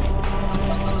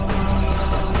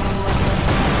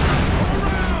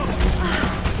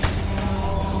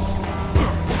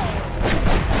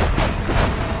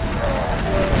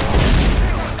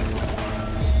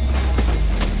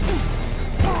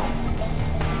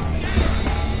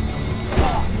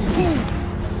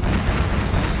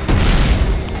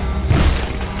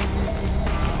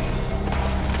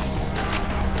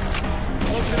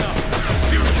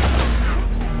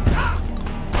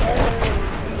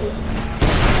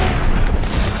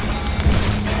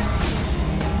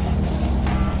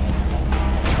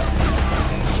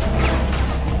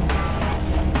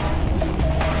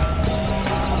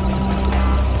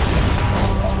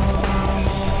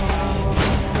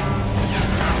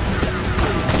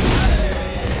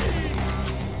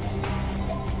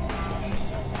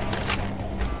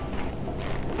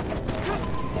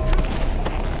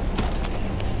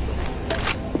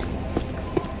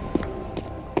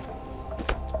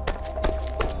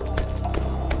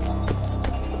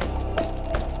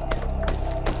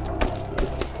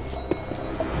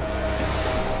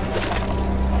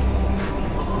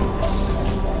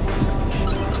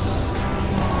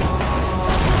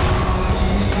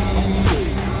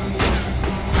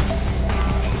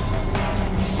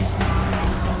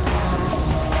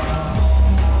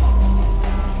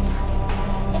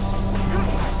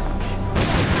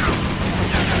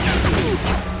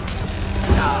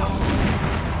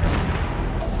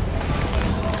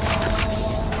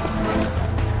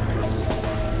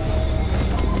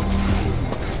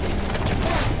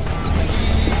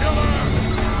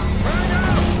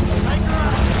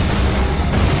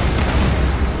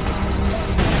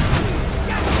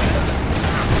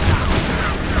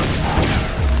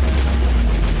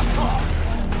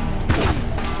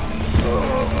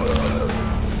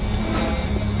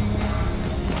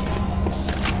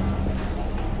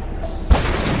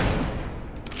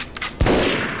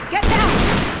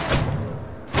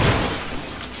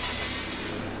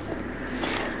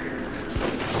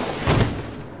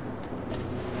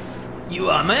 You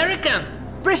American?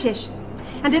 British.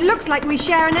 And it looks like we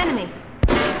share an enemy.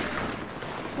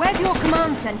 Where's your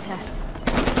command center?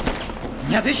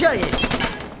 Не отвечай ей!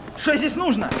 Что здесь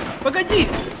нужно? Погоди!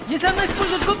 Если она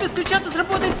использует код без ключа, то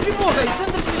сработает тревога, и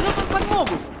центр пришлет нам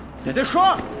подмогу! Да ты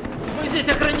шо? Мы здесь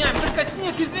охраняем только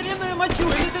снег и звериную мочу,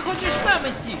 или ты хочешь сам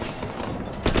идти?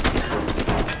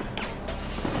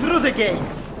 Through the gate!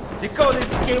 The code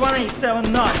is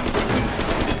K1879.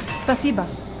 Спасибо.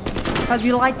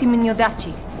 Разве лайтим in your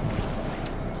dachi?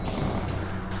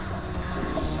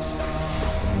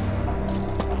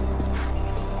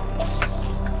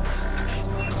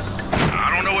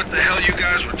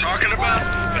 talking about,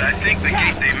 but I think the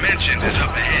gate they mentioned is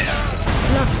up ahead.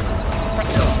 Lovely. That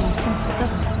keeps things simple,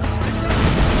 doesn't it?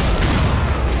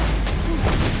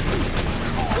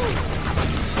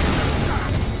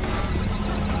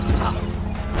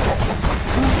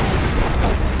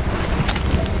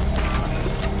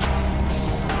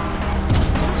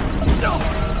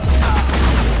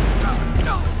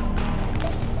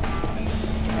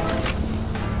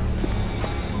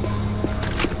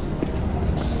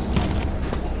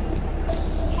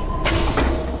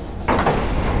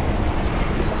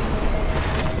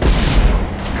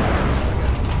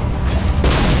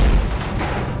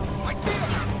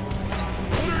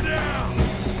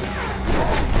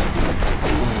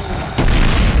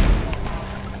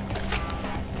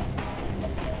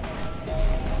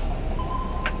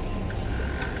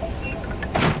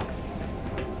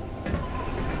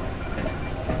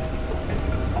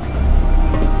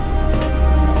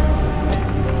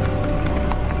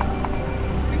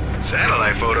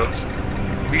 Satellite photos?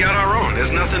 We got our own,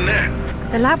 there's nothing there.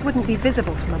 The lab wouldn't be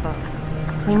visible from above.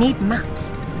 We need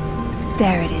maps.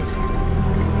 There it is.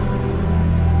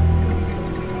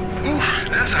 Oof,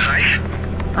 that's a hike.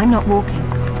 I'm not walking.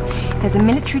 There's a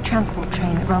military transport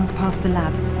train that runs past the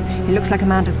lab. It looks like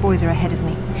Amanda's boys are ahead of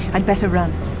me. I'd better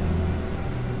run.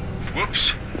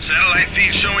 Whoops. Satellite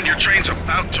feed showing your train's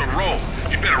about to roll.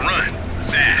 You better run.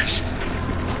 Fast.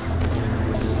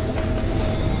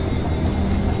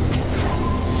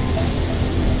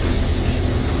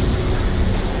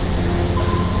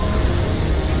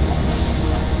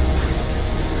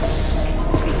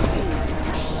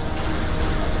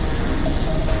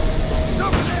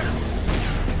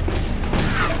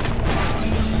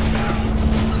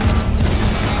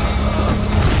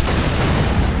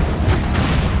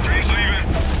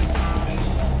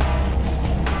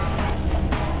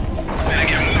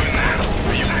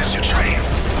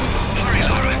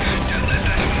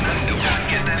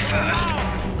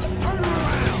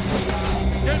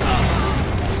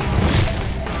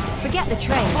 Forget the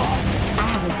train. I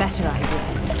have a better idea.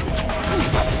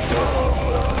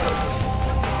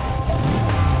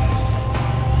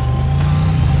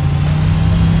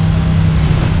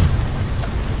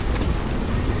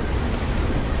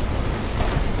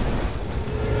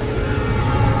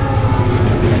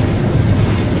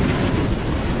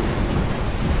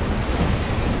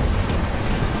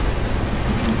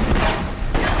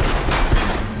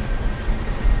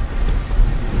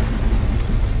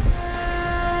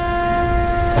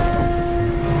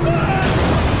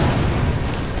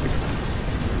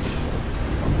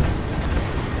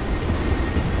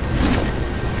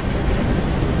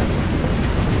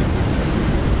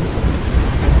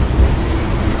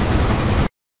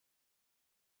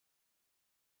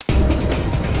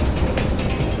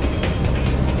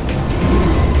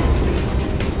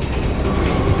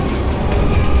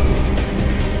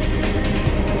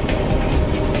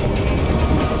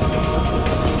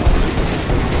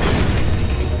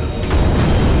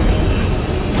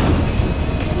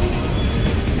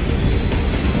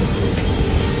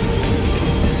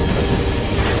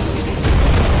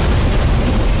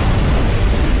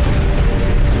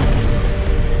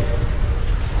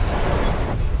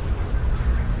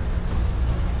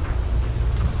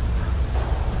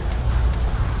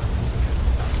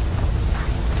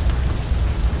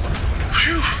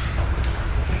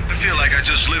 I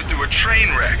just lived through a train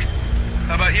wreck.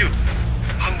 How about you?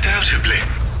 Undoubtedly.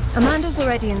 Amanda's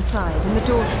already inside, and the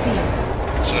door's sealed.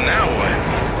 So now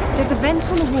what? There's a vent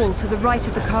on the wall to the right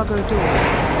of the cargo door.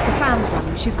 The fan's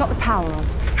running. She's got the power on.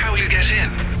 How will you get in?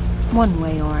 One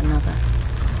way or another.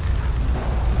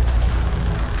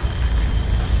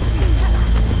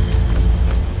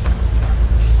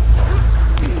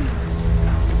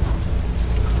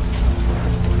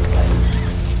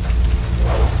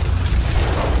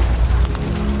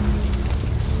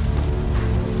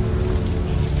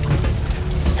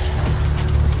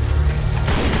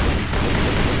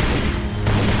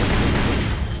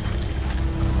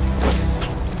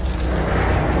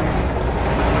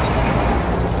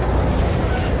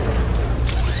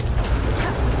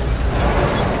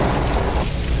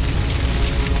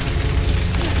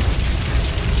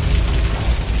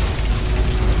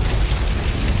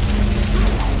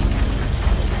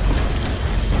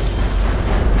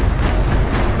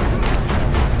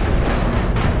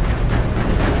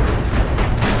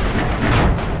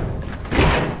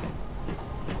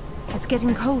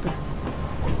 Getting colder.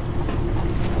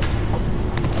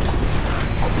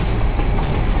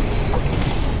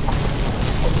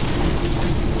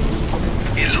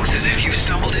 It looks as if you've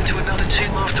stumbled into another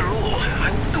tomb after all. I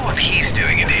wonder what he's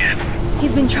doing in here.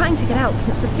 He's been trying to get out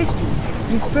since the 50s, but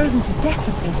he's frozen to death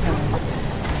with me, fellow.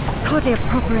 hardly a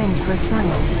proper end for a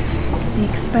scientist. The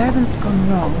experiment's gone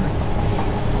wrong.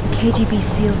 The KGB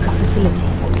sealed the facility.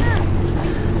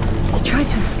 He tried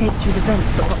to escape through the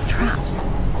vents but got trapped.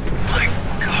 My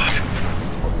God.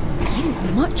 It is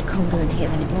much colder in here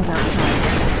than it was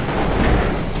outside.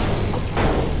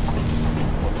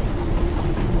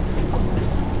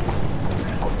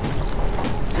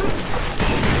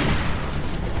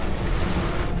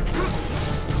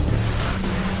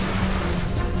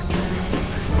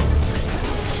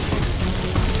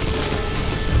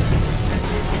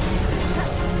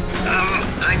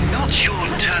 I'm not sure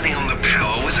turning on the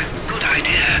power was a good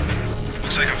idea.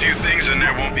 Looks like a few things in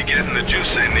there won't be getting the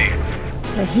juice they need.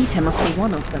 The heater must be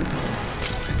one of them.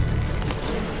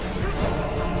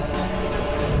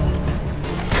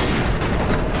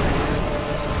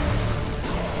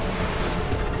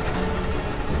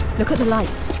 Look at the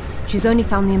lights. She's only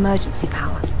found the emergency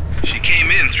power. She came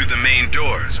in through the main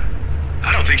doors.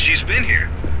 I don't think she's been here.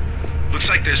 Looks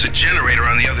like there's a generator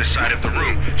on the other side of the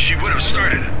room. She would have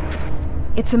started it.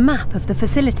 It's a map of the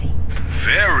facility.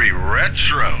 Very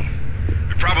retro.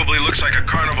 It probably looks like a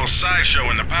carnival sideshow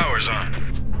when the power's on.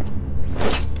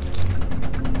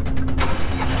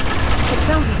 It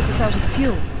sounds as if it's out of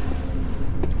fuel.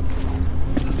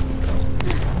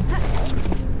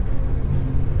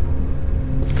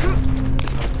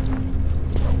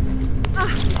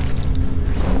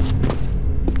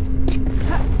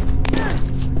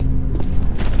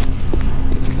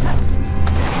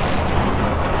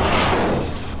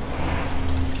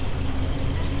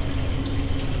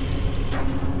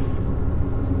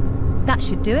 That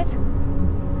should do it.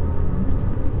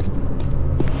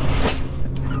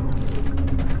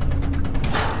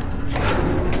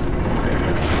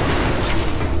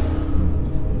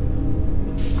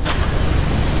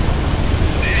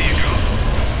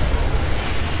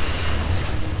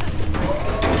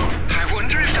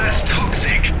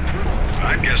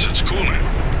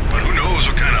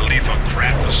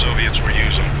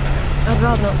 I'd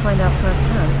rather not find out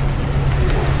firsthand.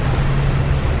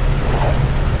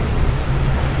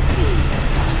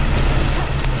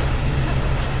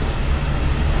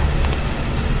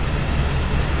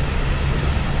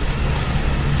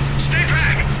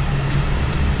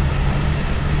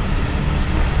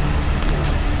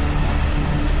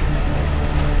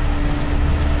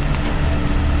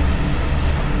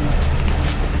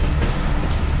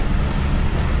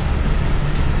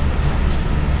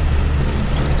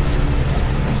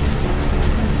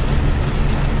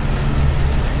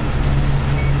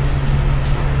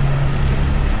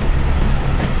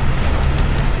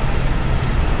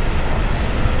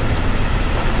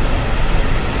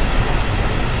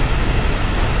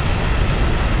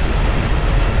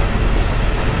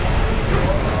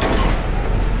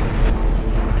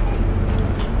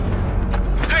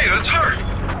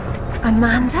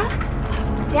 Amanda?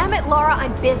 Oh, damn it, Lara,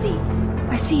 I'm busy.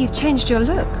 I see you've changed your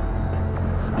look.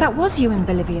 That was you in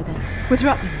Bolivia then, with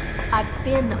Rutland. I've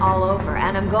been all over,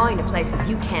 and I'm going to places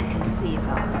you can't conceive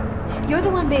of. You're the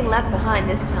one being left behind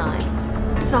this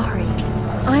time. Sorry.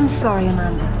 I'm sorry,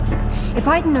 Amanda. If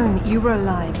I'd known that you were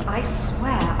alive, I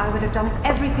swear I would have done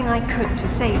everything I could to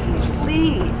save you.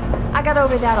 Please. I got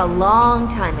over that a long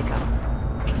time ago.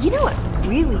 You know what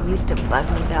really used to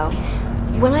bug me, though?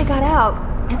 When I got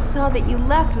out and saw that you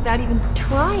left without even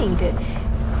trying to...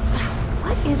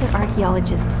 What is it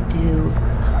archaeologists do?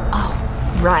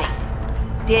 Oh, right.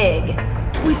 Dig.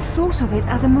 We'd thought of it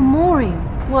as a memorial.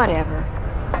 Whatever.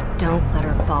 Don't let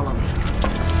her follow me.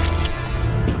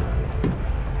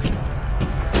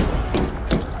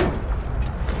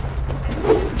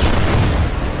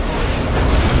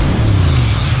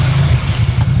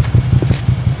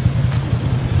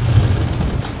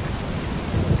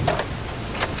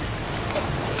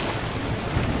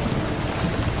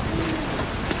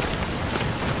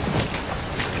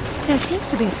 There seems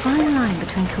to be a fine line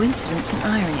between coincidence and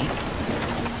irony.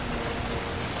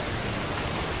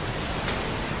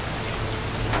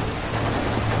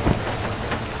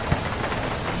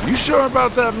 You sure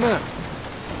about that map?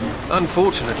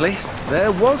 Unfortunately,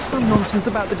 there was some nonsense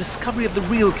about the discovery of the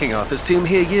real King Arthur's tomb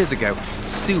here years ago,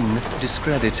 soon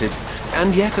discredited.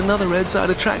 And yet another roadside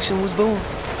attraction was born.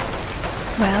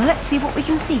 Well, let's see what we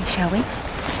can see, shall we?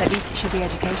 At least it should be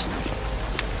educational.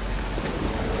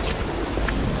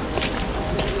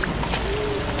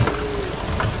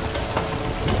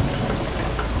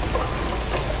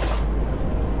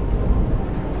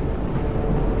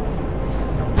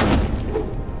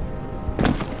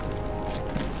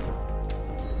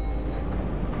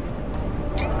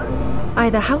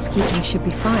 Either housekeeping should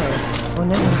be fired, or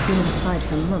no one's been inside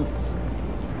for months.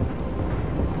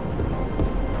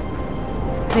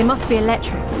 They must be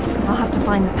electric. I'll have to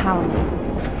find the power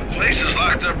main. The place is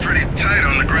locked up pretty tight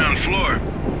on the ground floor.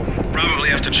 Probably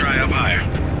have to try up higher.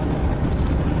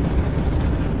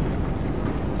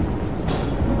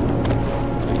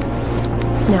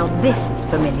 Now this is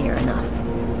familiar enough.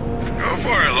 Go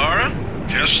for it, Lara.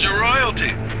 Test your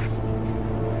royalty.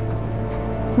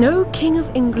 No King of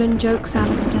England jokes,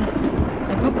 Alistair.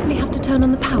 I probably have to turn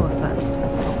on the power first.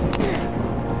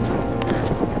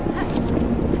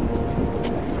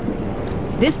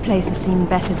 This place has seen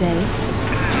better days.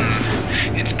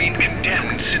 It's been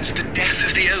condemned since the death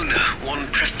of the owner, one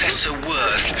Professor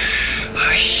Worth.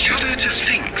 I shudder to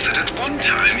think that at one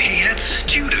time he had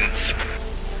students.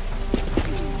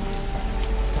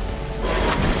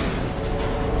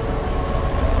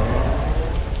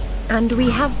 And we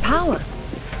have power.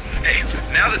 Hey,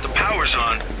 now that the power's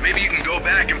on, maybe you can go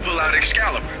back and pull out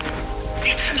Excalibur.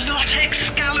 It's not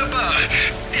Excalibur!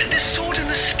 The sword and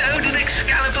the stone and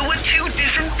Excalibur were two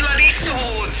different bloody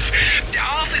swords!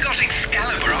 Arthur got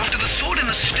Excalibur after the sword and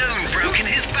the stone broke in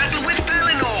his battle with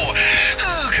Valinor!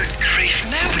 Oh, good grief,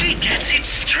 nobody gets it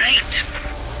straight!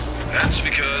 That's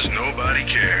because nobody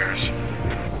cares.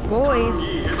 Boys.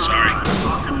 Sorry.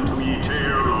 Hearken to ye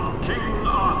tale of King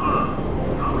Arthur.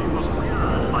 How he was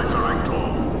weird by Sir Actor,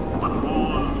 but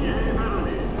born ye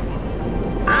verily.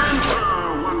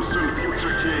 Enter, once and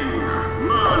future king.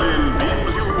 Merlin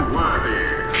deems you worthy.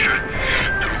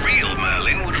 The real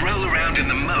Merlin would roll around in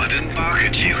the mud and bark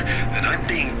at you, and I'm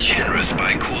being generous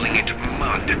by calling it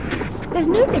mud. There's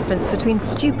no difference between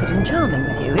stupid and charming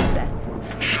with you, is there?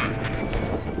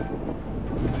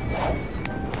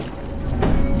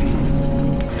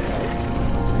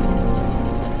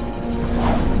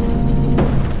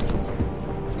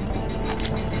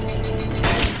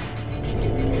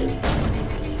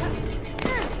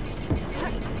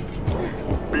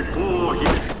 Before he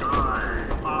died,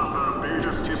 Arthur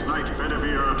badest his knight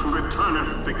Bedivere to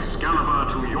returneth Excalibur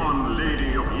to yon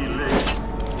lady of ye lake.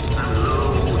 And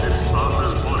lo, this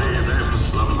Arthur's body then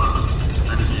slumber,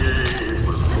 and yea, it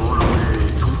was borne away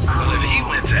to Avalon. Well, if he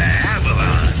went to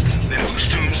Avalon, then whose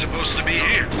tomb's supposed to be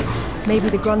here? Maybe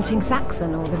the grunting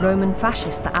Saxon or the Roman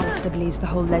fascist that Alistair believes the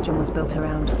whole legend was built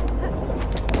around.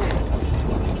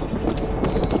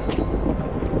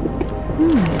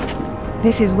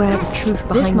 This is where the truth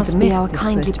behind this must be our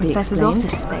kindly professor's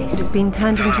office space. It's been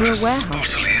turned into a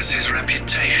warehouse. Utterly is his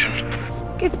reputation.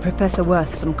 Give Professor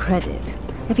Worth some credit.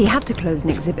 If he had to close an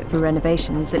exhibit for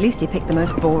renovations, at least he picked the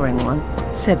most boring one,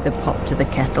 said the pot to the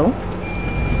kettle.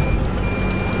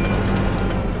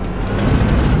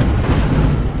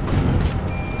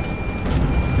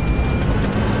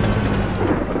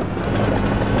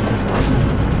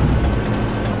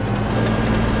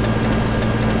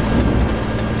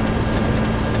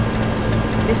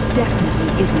 This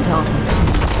definitely isn't Arthur's tomb.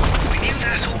 We knew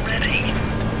that already.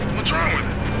 What's wrong with it?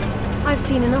 I've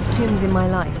seen enough tombs in my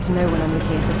life to know when I'm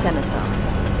looking at a cenotaph.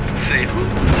 Say who?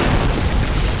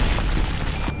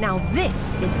 Now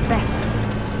this is better.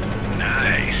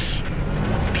 Nice.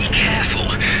 Be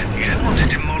careful. You don't want to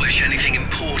demolish anything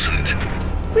important.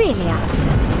 Really,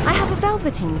 Alistair, I have a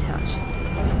velveteen touch.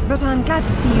 But I'm glad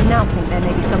to see you now think there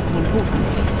may be something important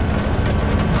here.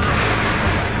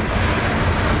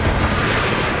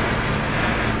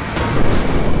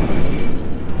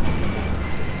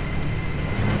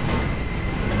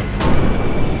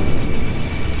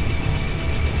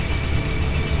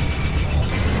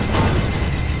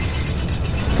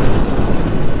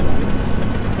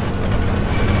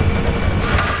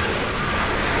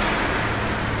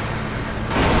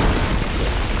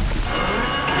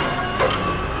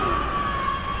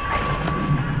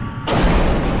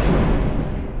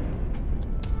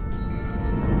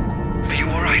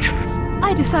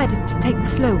 I decided to take the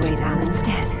slow way down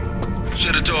instead.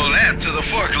 Should have told that to the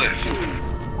forklift.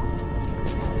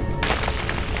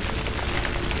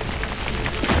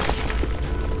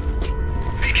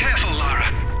 Be careful,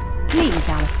 Lara. Please,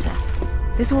 Alistair.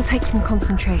 This will take some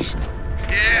concentration.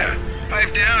 Yeah,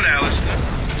 pipe down, Alistair.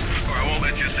 Or I won't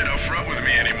let you sit up front with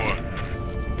me anymore.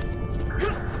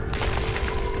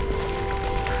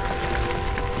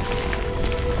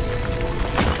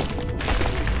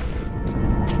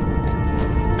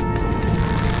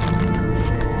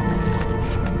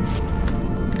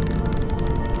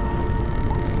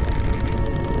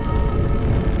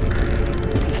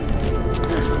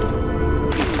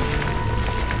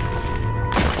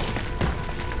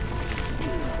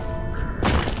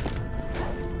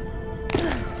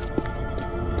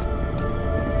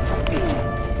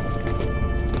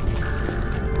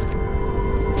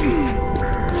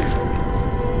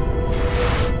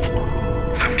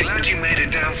 You made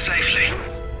it down safely.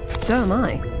 So am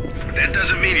I. That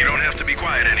doesn't mean you don't have to be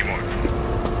quiet anymore.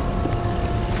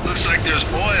 Looks like there's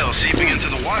oil seeping into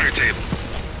the water table.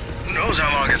 Who knows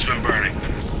how long it's been burning?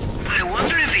 I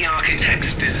wonder if the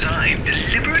architect's design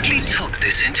deliberately took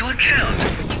this into account.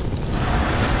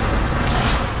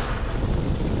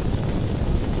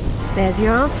 There's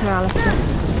your answer, Alistair.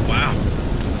 Wow.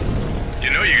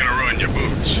 You know you're gonna ruin your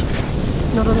boots.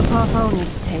 Not on the path I'll need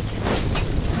to take.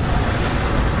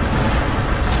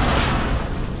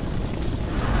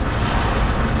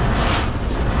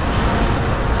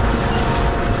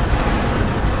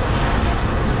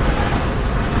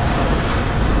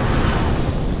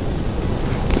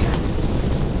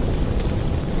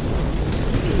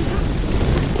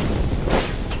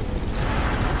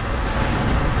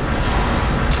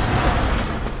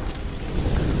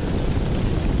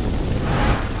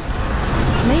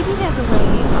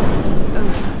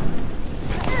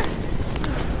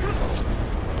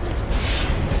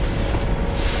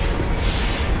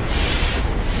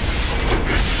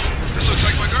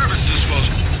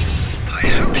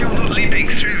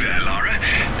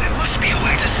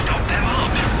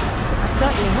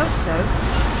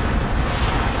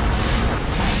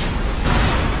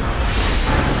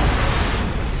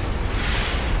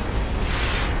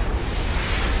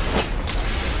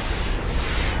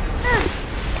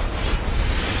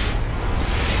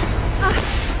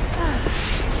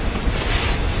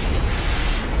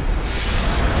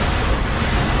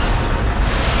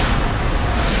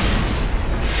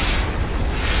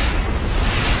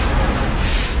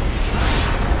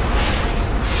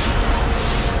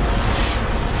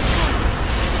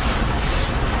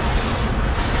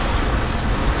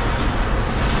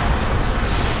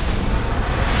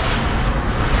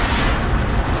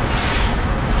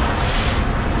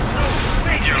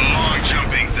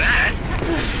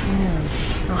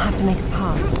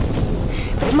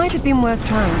 Been worth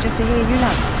trying just to hear you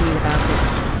lads squeal about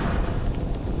it.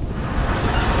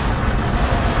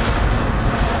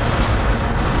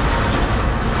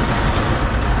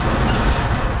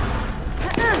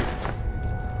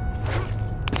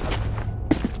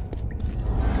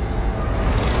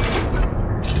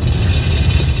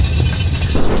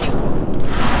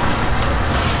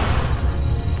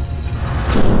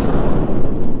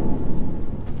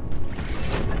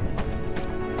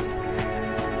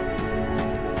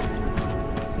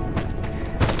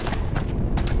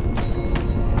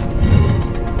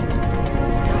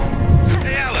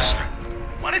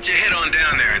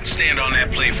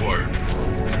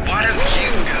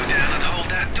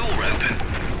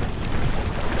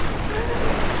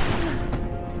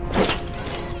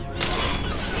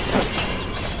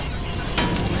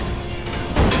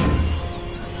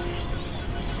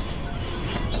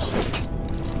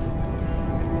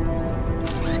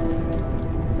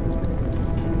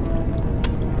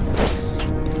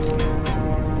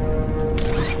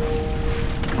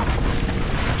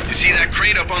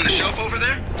 Up on the shelf over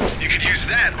there? You could use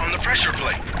that on the pressure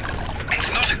plate.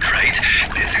 It's not a crate,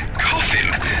 it's a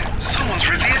coffin. Someone's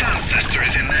revered ancestor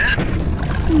is in there.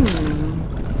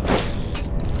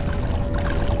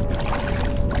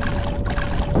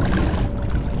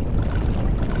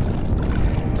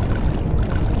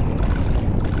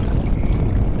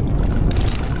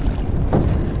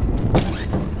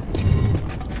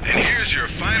 And here's your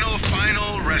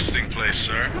final resting place,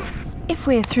 sir. If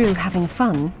we're through having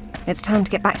fun, it's time to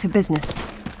get back to business.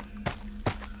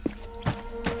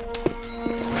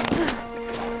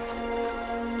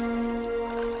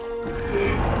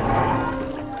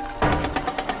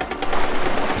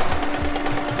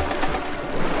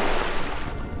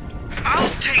 I'll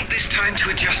take this time to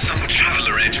adjust some travel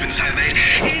arrangements I made.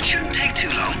 It shouldn't take too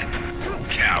long.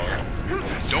 Coward.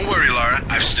 Don't worry, Lara.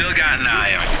 I've still got an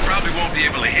eye on you. Probably won't be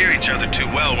able to hear each other too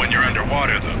well when you're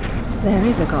underwater, though. There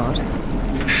is a god.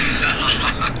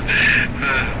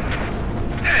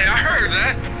 Hey, I heard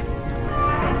that.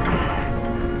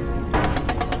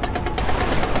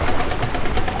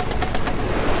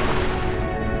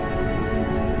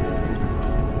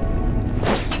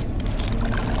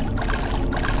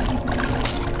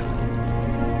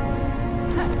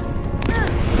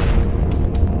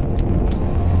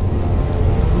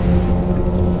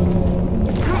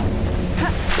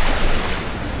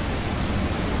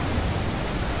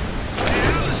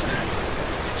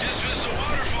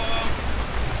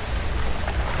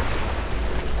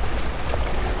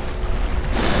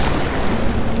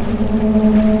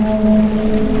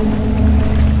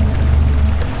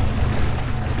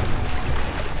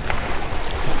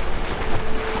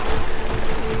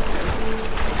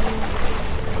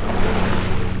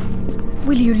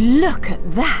 Will you look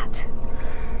at that?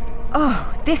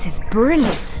 Oh, this is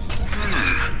brilliant.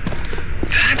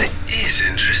 That is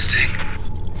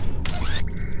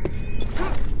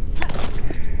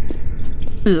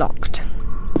Locked.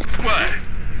 What?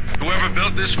 Whoever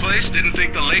built this place didn't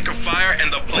think the Lake of Fire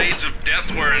and the Blades of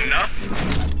Death were enough?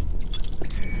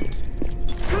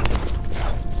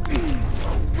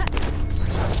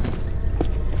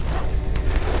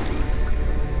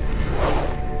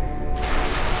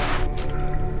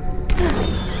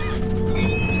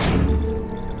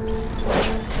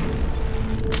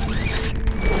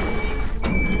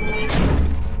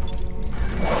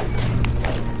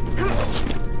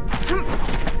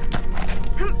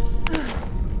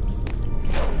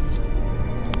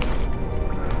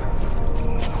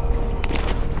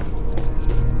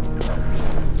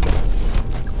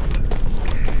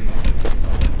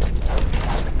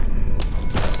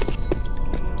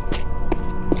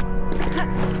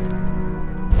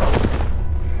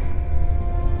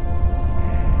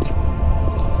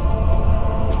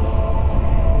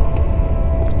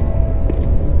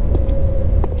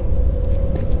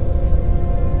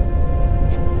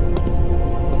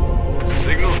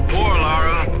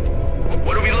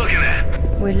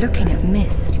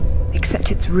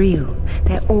 Real.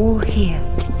 They're all here.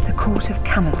 The court of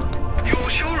Camelot. You're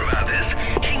sure about this?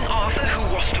 King Arthur,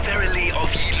 who wast verily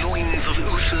of ye loins of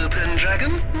Uther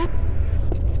Pendragon?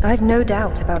 I've no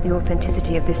doubt about the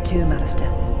authenticity of this tomb, Alistair.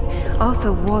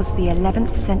 Arthur was the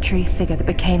 11th century figure that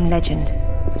became legend.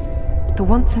 The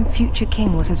once and future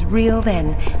king was as real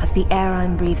then as the air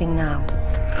I'm breathing now.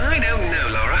 I don't know,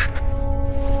 Lara.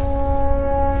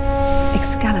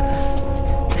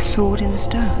 Excalibur. The sword in the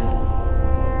stone.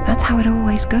 That's how it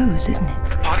always goes, isn't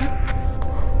it? Pardon?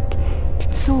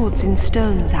 Swords in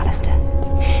stones, Alistair.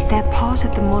 They're part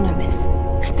of the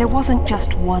monomyth. There wasn't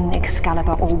just one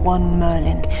Excalibur or one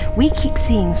Merlin. We keep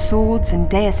seeing swords and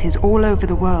daises all over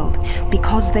the world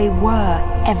because they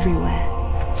were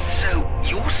everywhere. So,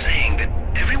 you're saying that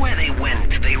everywhere they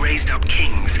went, they raised up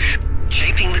kings,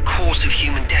 shaping the course of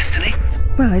human destiny?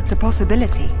 Well, it's a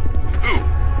possibility. Who?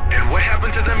 And what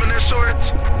happened to them and their swords?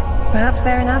 Perhaps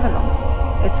they're in Avalon.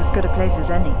 It's as good a place as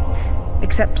any.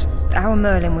 Except our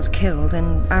Merlin was killed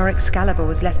and our Excalibur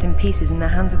was left in pieces in the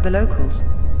hands of the locals.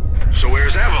 So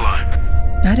where's Avalon?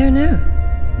 I don't know.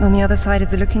 On the other side of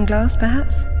the looking glass,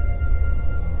 perhaps?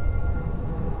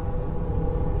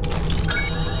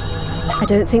 I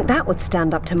don't think that would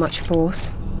stand up to much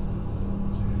force.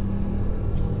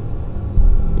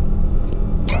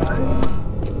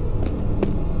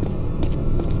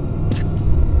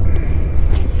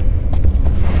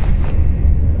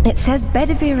 It says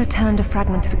Bedivere returned a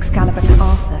fragment of Excalibur to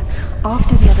Arthur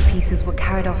after the other pieces were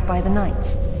carried off by the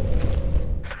knights.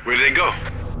 Where'd they go?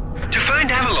 To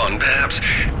find Avalon, perhaps.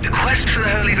 The quest for the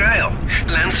Holy Grail.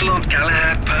 Lancelot,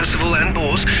 Galahad, Percival, and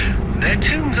Bors. Their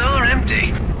tombs are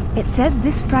empty. It says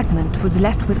this fragment was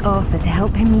left with Arthur to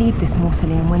help him leave this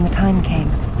mausoleum when the time came.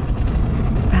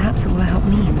 Perhaps it will help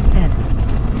me instead.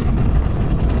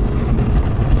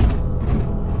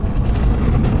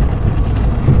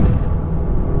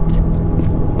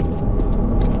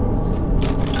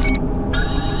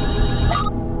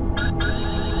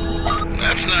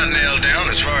 That's not nailed down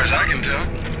as far as I can tell.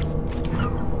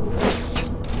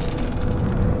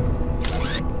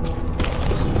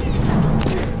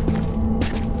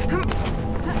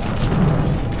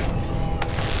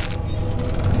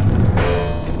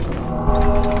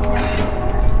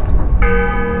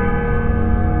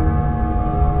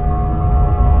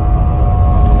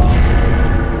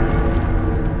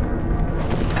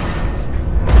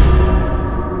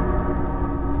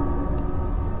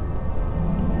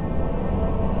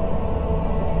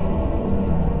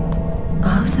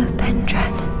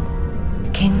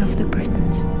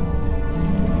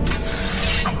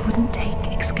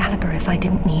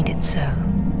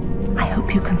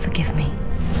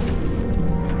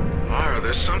 Lara,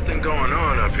 there's something going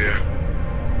on up here.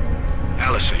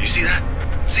 Alistair, you see that?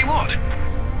 See what?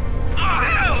 Oh,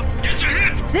 hell! Get your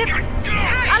hands! Zip!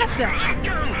 Hey! Alistair!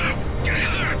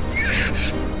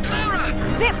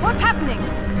 Lara! Zip, what's happening?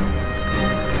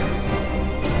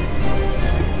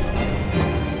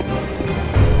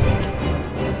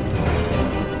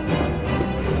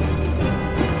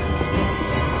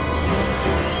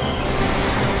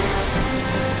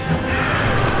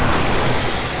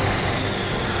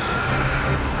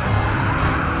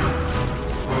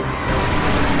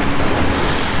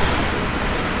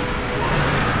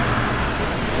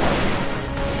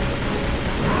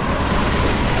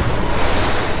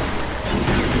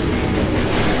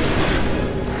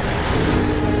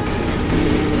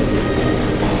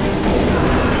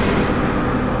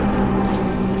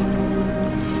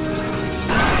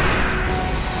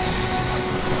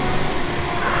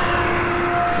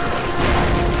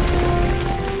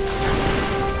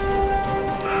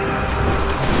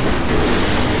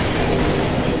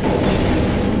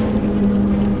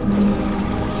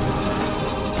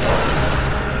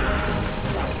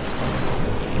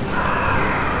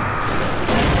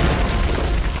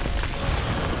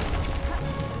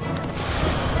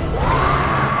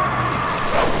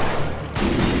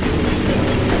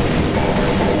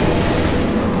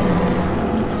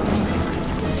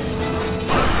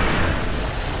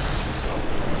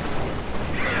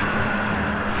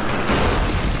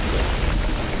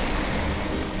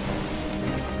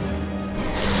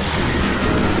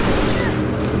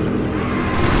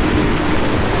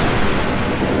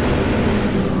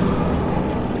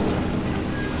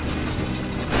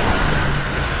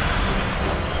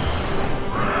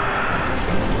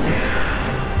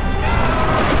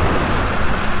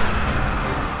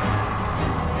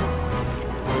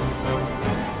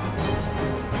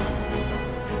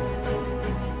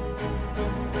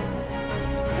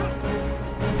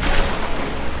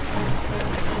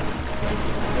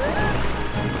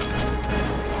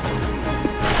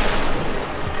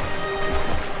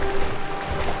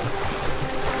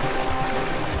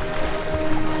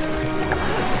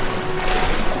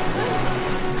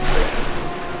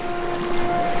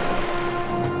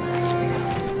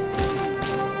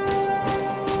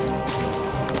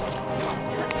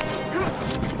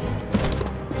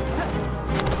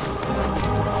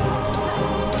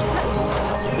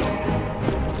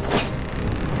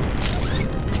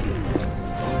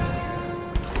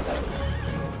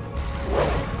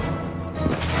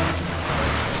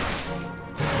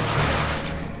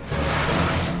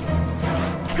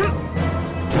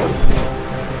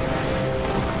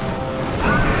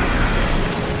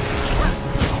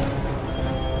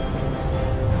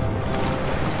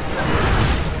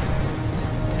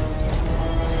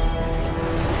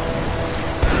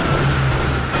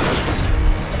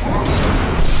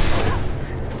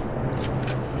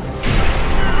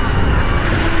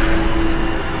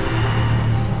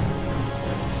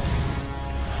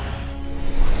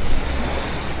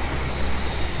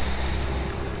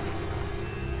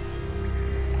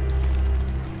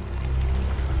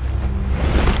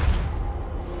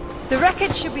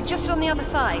 wreckage should be just on the other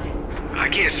side. I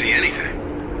can't see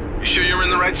anything. You sure you're in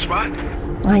the right spot?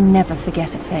 I never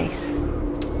forget a face.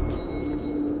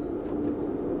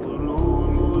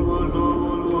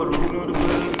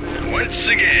 Once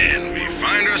again, we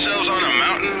find ourselves on a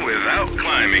mountain without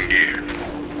climbing gear.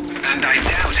 And I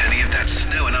doubt any of that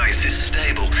snow and ice is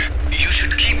stable. You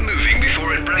should keep moving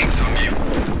before it breaks on you.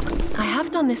 I have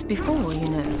done this before, you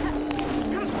know.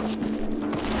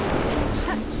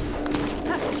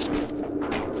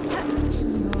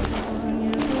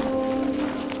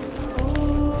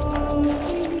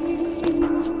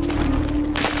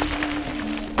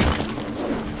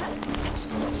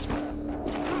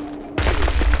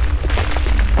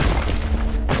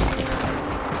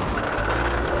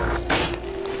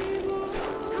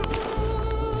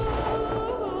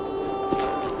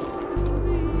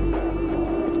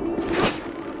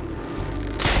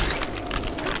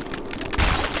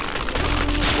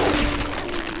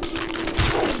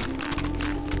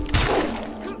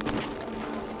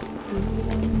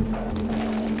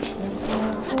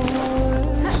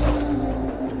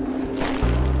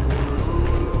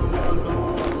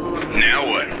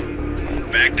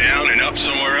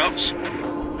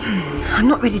 I'm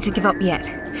not ready to give up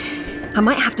yet. I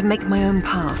might have to make my own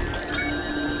path.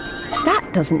 That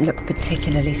doesn't look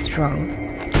particularly strong.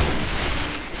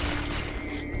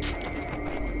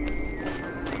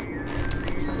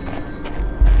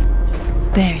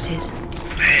 There it is.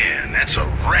 Man, that's a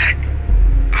wreck.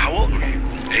 How old were you?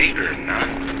 8 or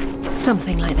 9?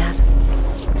 Something like that.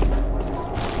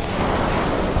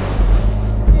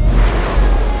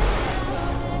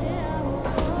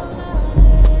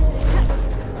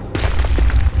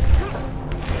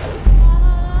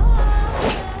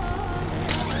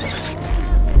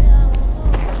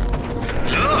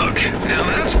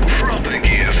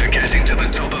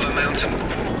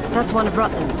 That's one of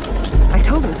Rutland's. I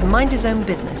told him to mind his own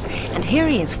business, and here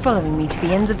he is following me to the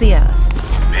ends of the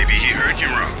earth. Maybe he heard you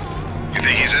wrong. You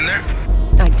think he's in there?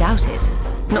 I doubt it.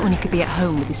 Not when he could be at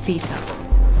home with his feet up.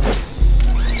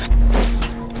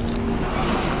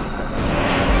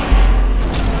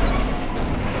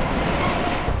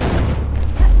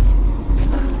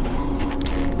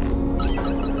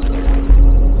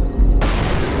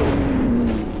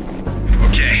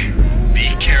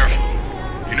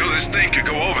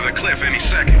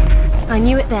 I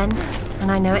knew it then,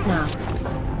 and I know it now.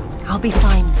 I'll be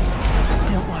fine, Zip.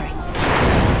 Don't worry.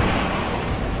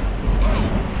 Whoa,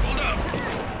 hold up.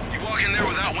 You walk in there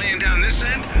without weighing down this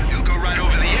end, you'll go right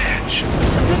over the edge.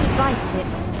 Good advice, Zip.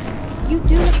 You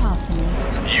do look after me.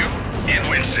 You and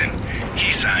Winston.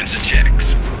 He signs the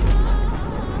checks.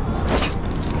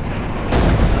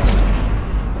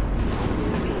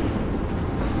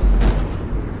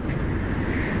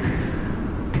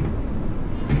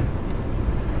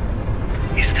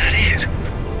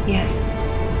 Yes,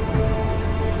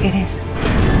 it is.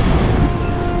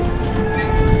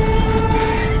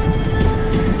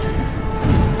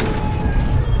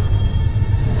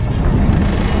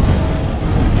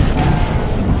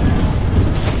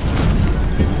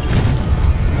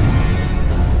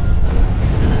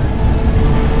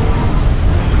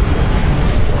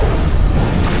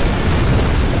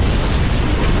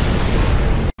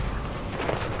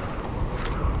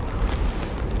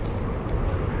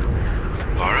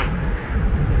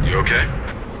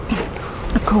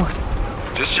 Of course.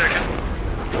 Just checking.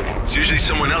 It's usually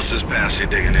someone else's past you're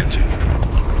digging into.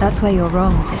 That's where you're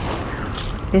wrong, Zip.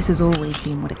 This has always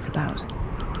been what it's about.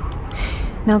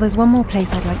 Now there's one more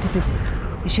place I'd like to visit.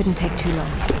 It shouldn't take too long.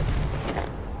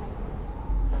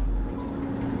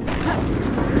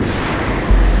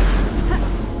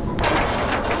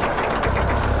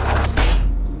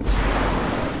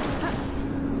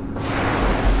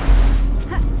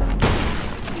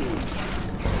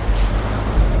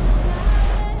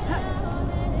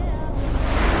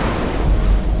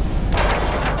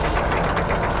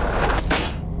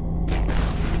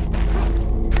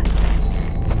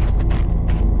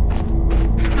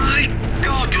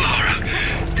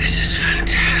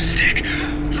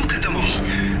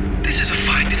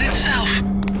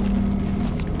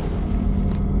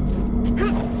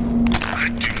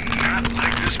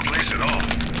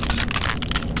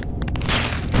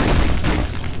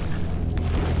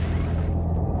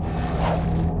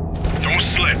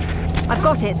 I've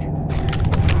got it.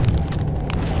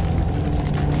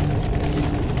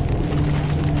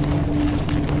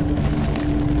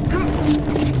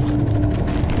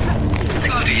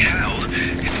 Bloody hell!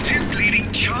 It's too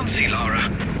bleeding chancy,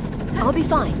 Lara. I'll be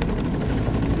fine.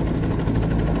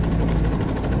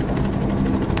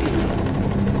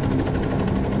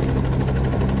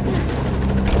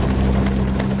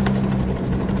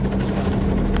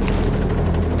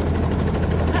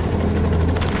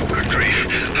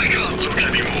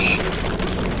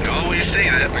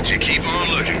 you keep on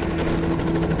looking.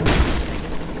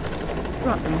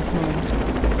 Rutland's men.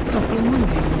 I've been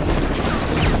wondering where you chose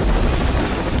me.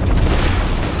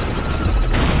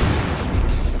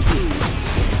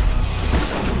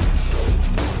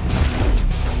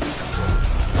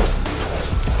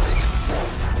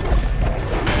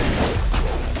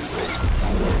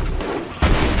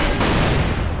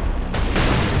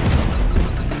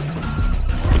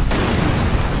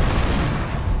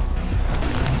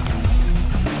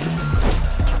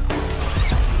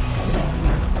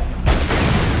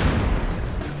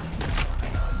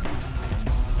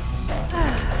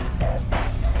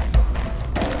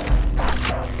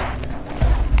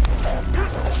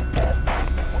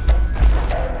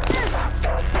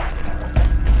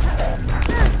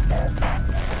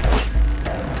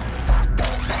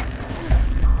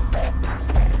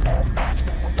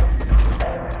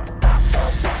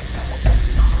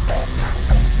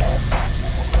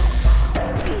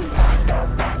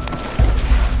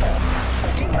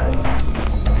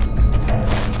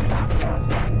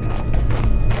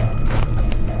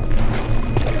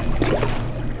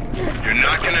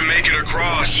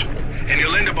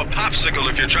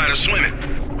 If you're trying to swim it.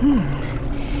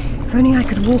 If only I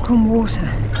could walk on water.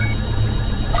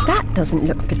 That doesn't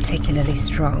look particularly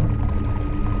strong.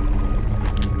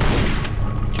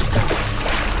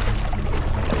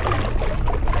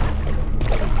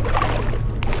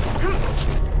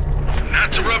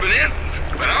 Not to rub it in,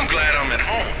 but I'm glad I'm at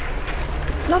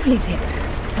home. Lovely, Zip.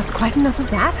 That's quite enough of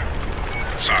that.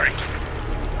 Sorry.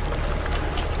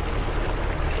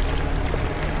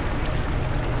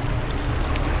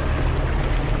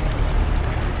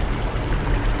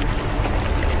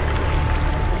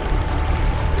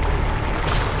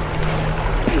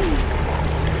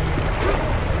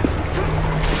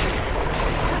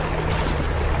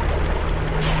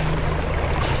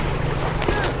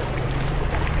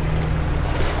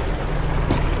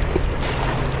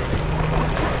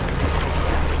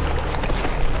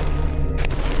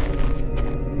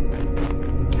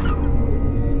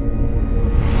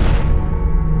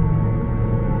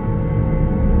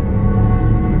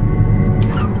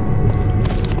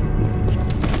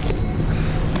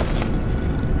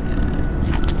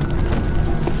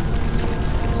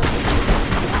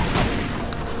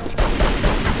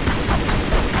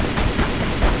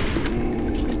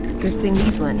 Good thing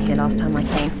these weren't here last time I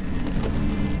came.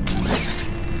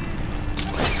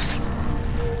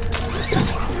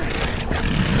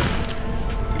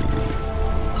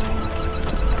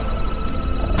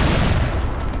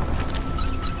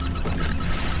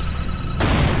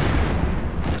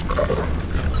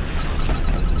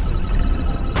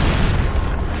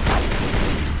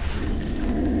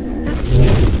 That's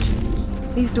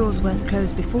strange. These doors weren't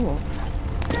closed before.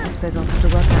 I suppose I'll have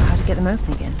to work out how to get them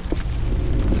open again.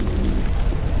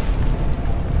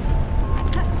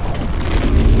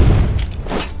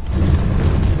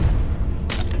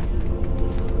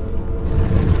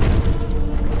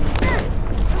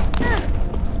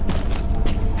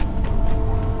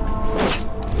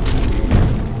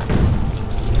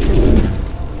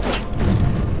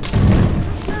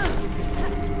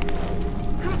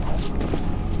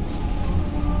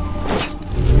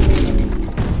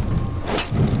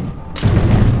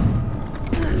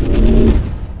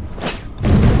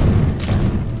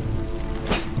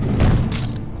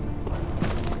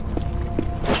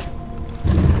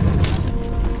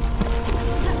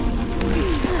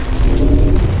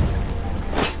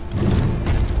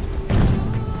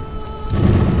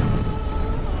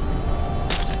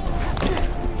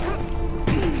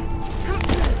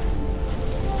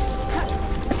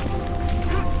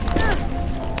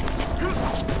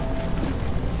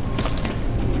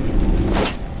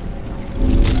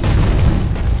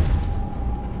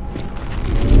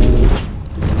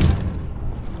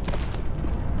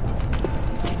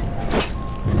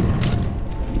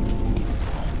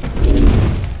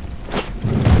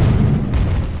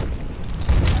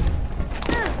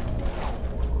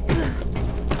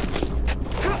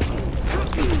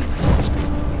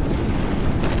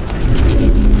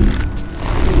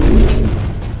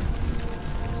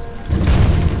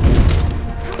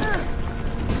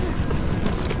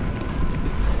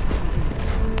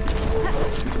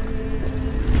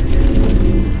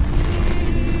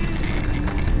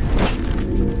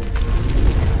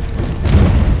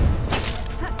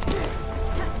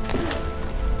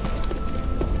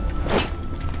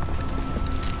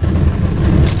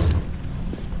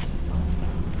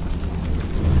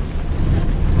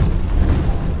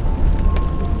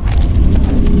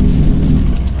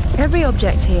 Every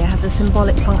object here has a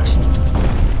symbolic function.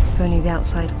 If only the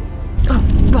outside... Oh,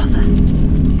 bother!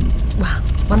 Well,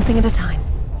 one thing at a time.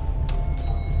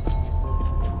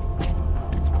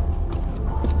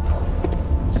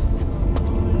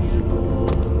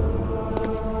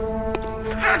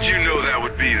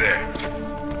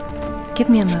 Give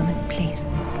me a moment, please.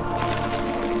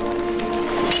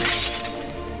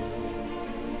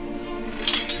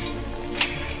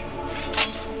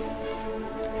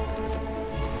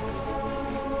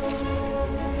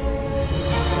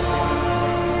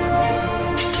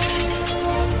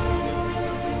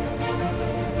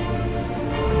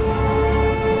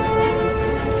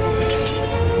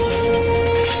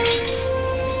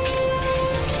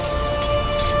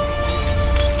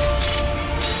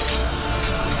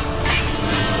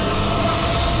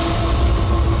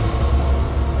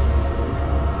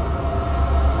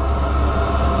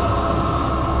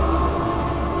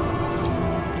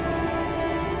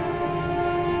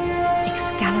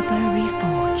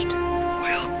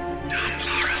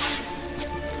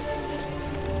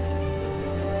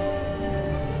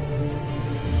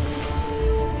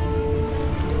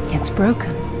 It's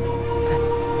broken,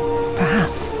 but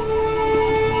perhaps.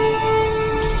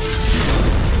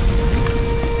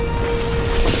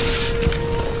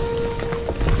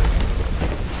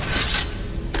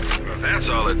 Well, if that's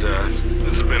all it does,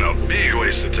 this has been a big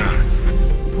waste of time.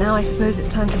 Now I suppose it's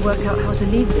time to work out how to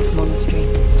leave this monastery.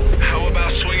 How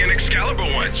about swinging Excalibur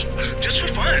once? Just for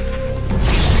fun.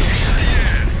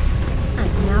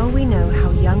 And now we know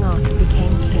how young Arthur became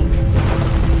king.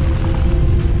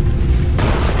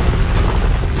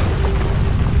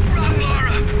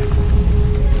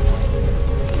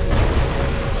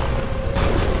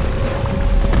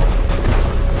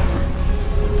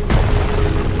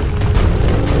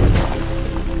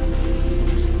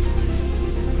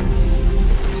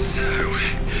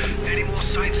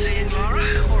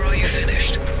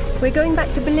 We're going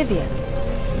back to Bolivia.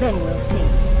 Then we'll see.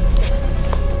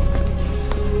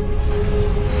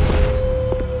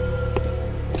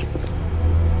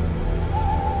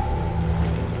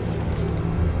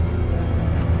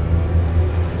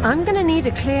 I'm gonna need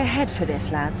a clear head for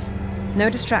this, lads. No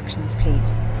distractions,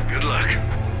 please. Good luck.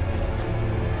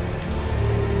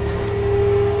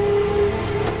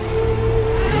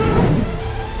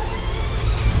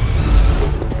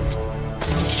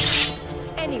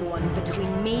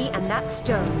 Between me and that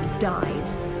stone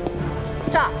dies.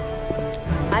 Stop!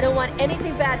 I don't want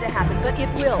anything bad to happen, but it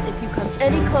will if you come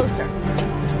any closer.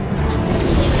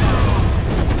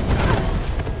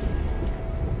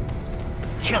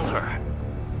 Kill her!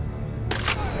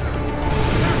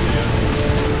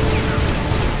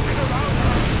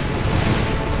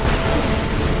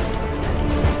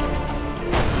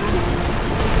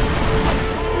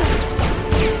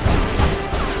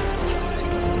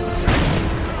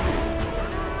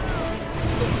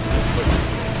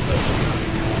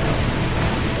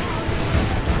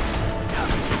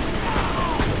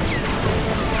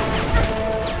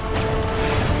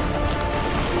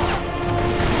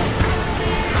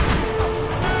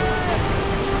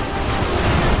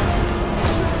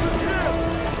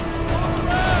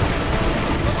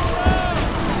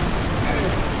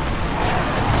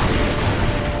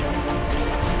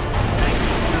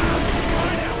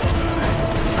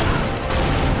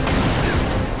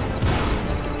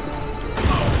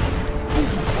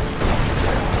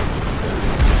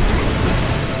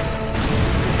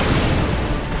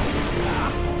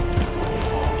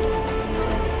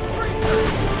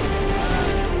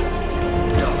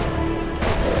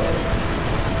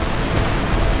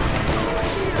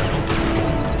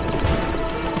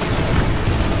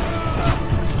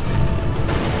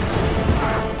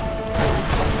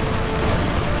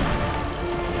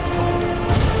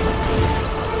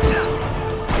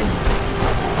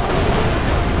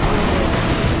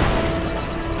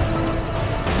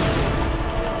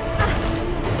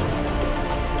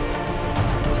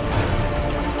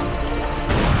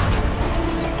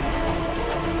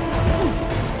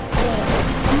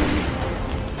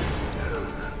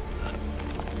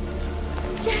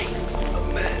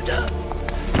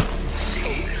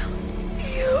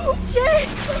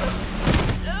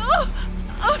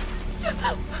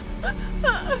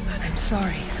 I'm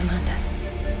sorry, Amanda.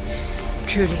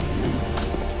 Truly.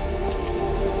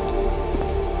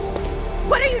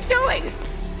 What are you doing?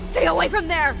 Stay away from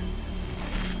there!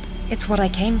 It's what I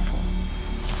came for.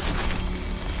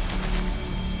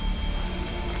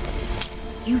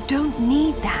 You don't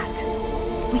need that.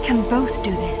 We can both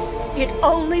do this. It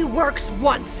only works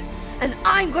once, and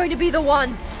I'm going to be the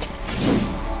one.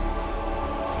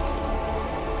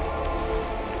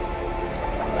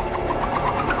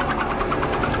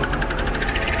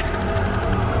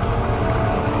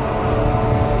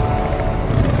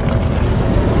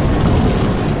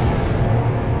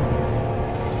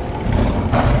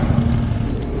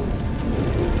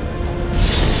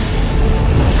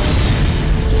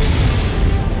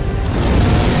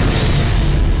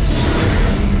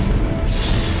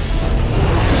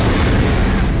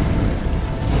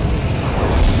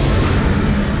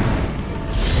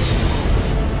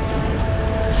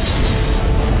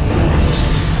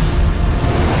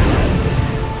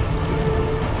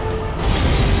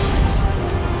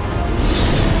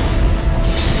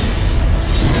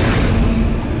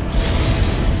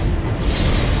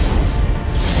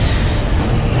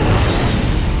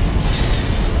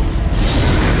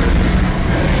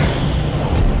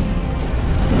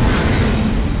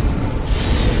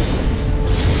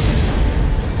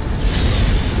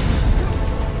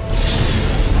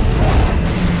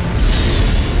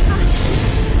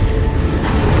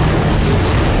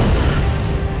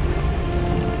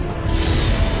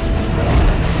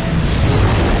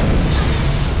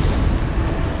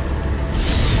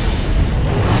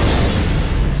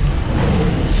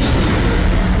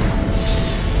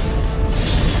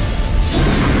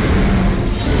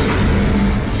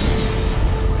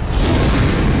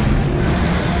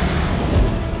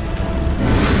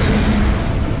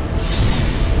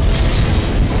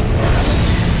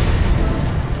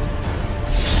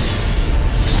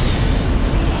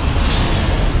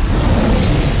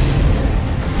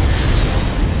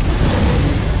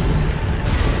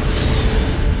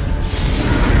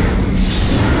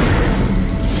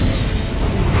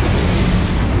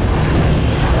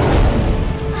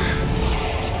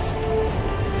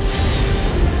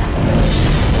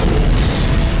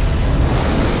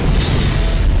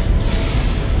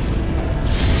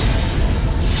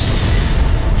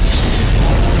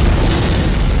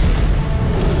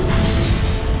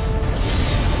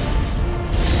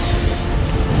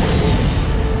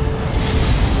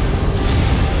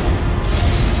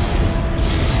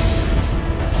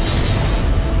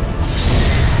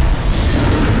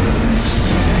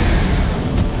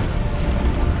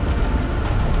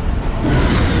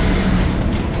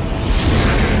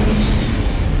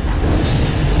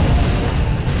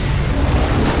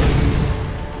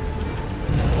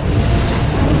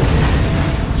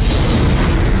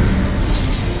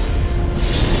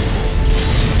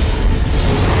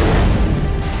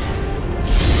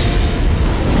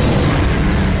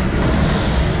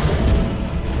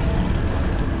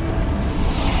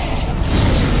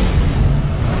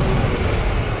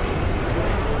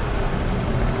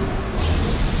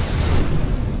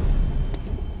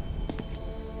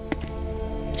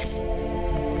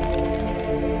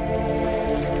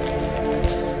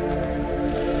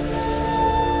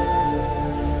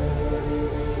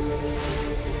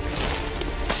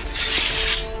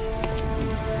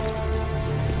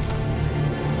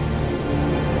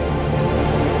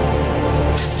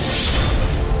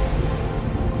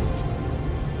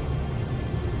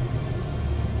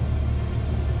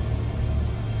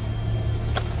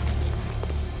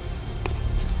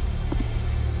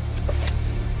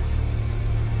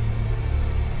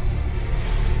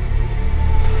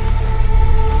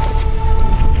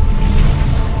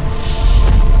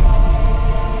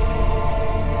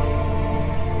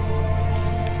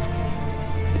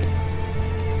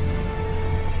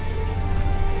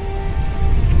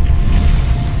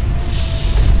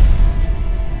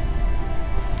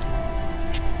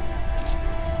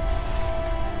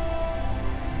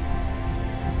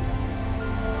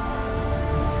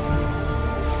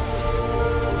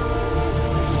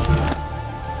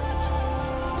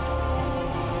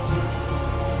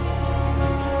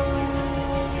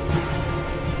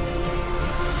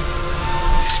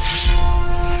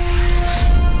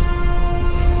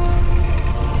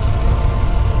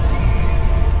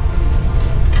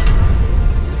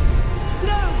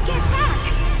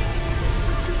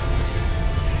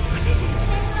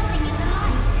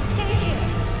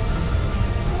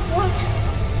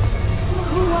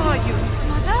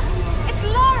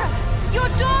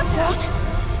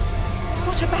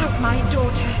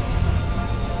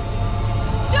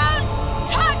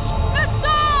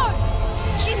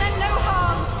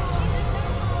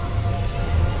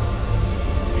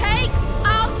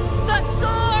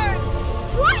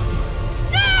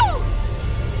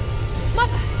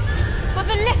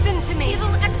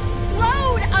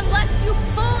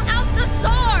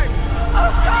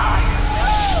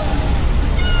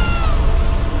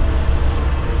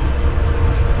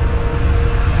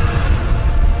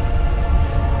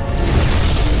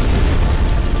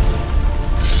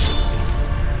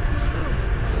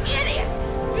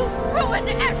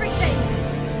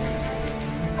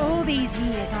 these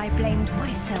years I blamed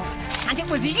myself. And it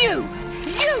was you!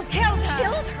 You killed her!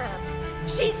 Killed her?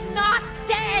 She's not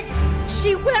dead!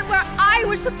 She went where I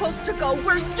was supposed to go,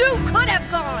 where you could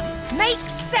have gone!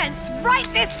 Makes sense right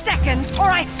this second, or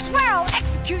I swear I'll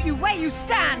execute you where you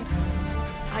stand!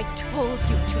 I told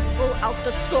you to pull out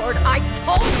the sword. I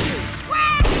told you!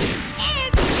 Where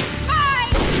is my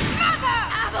mother?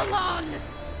 Avalon!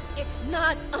 It's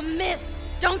not a myth.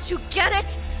 Don't you get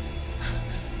it?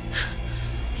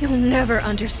 You'll never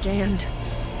understand.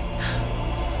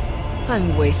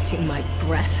 I'm wasting my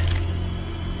breath.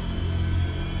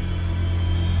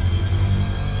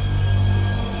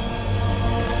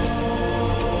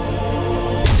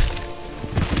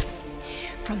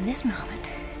 From this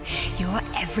moment, your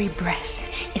every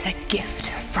breath is a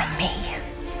gift from me.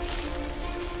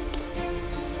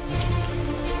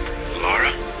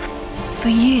 Lara? For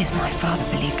years, my father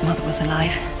believed Mother was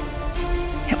alive.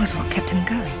 It was what kept him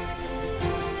going.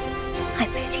 I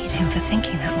pitied him for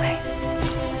thinking that way.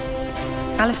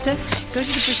 Alistair, go to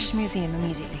the British Museum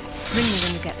immediately. Ring me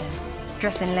when you get there.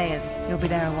 Dress in layers. You'll be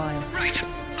there a while. Right.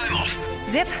 I'm off.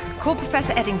 Zip, call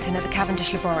Professor Eddington at the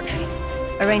Cavendish Laboratory.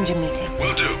 Arrange a meeting.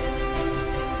 Will do.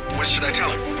 What should I tell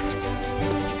him?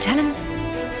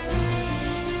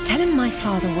 Tell him my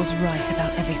father was right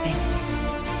about everything.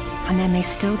 And there may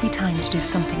still be time to do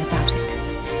something about it.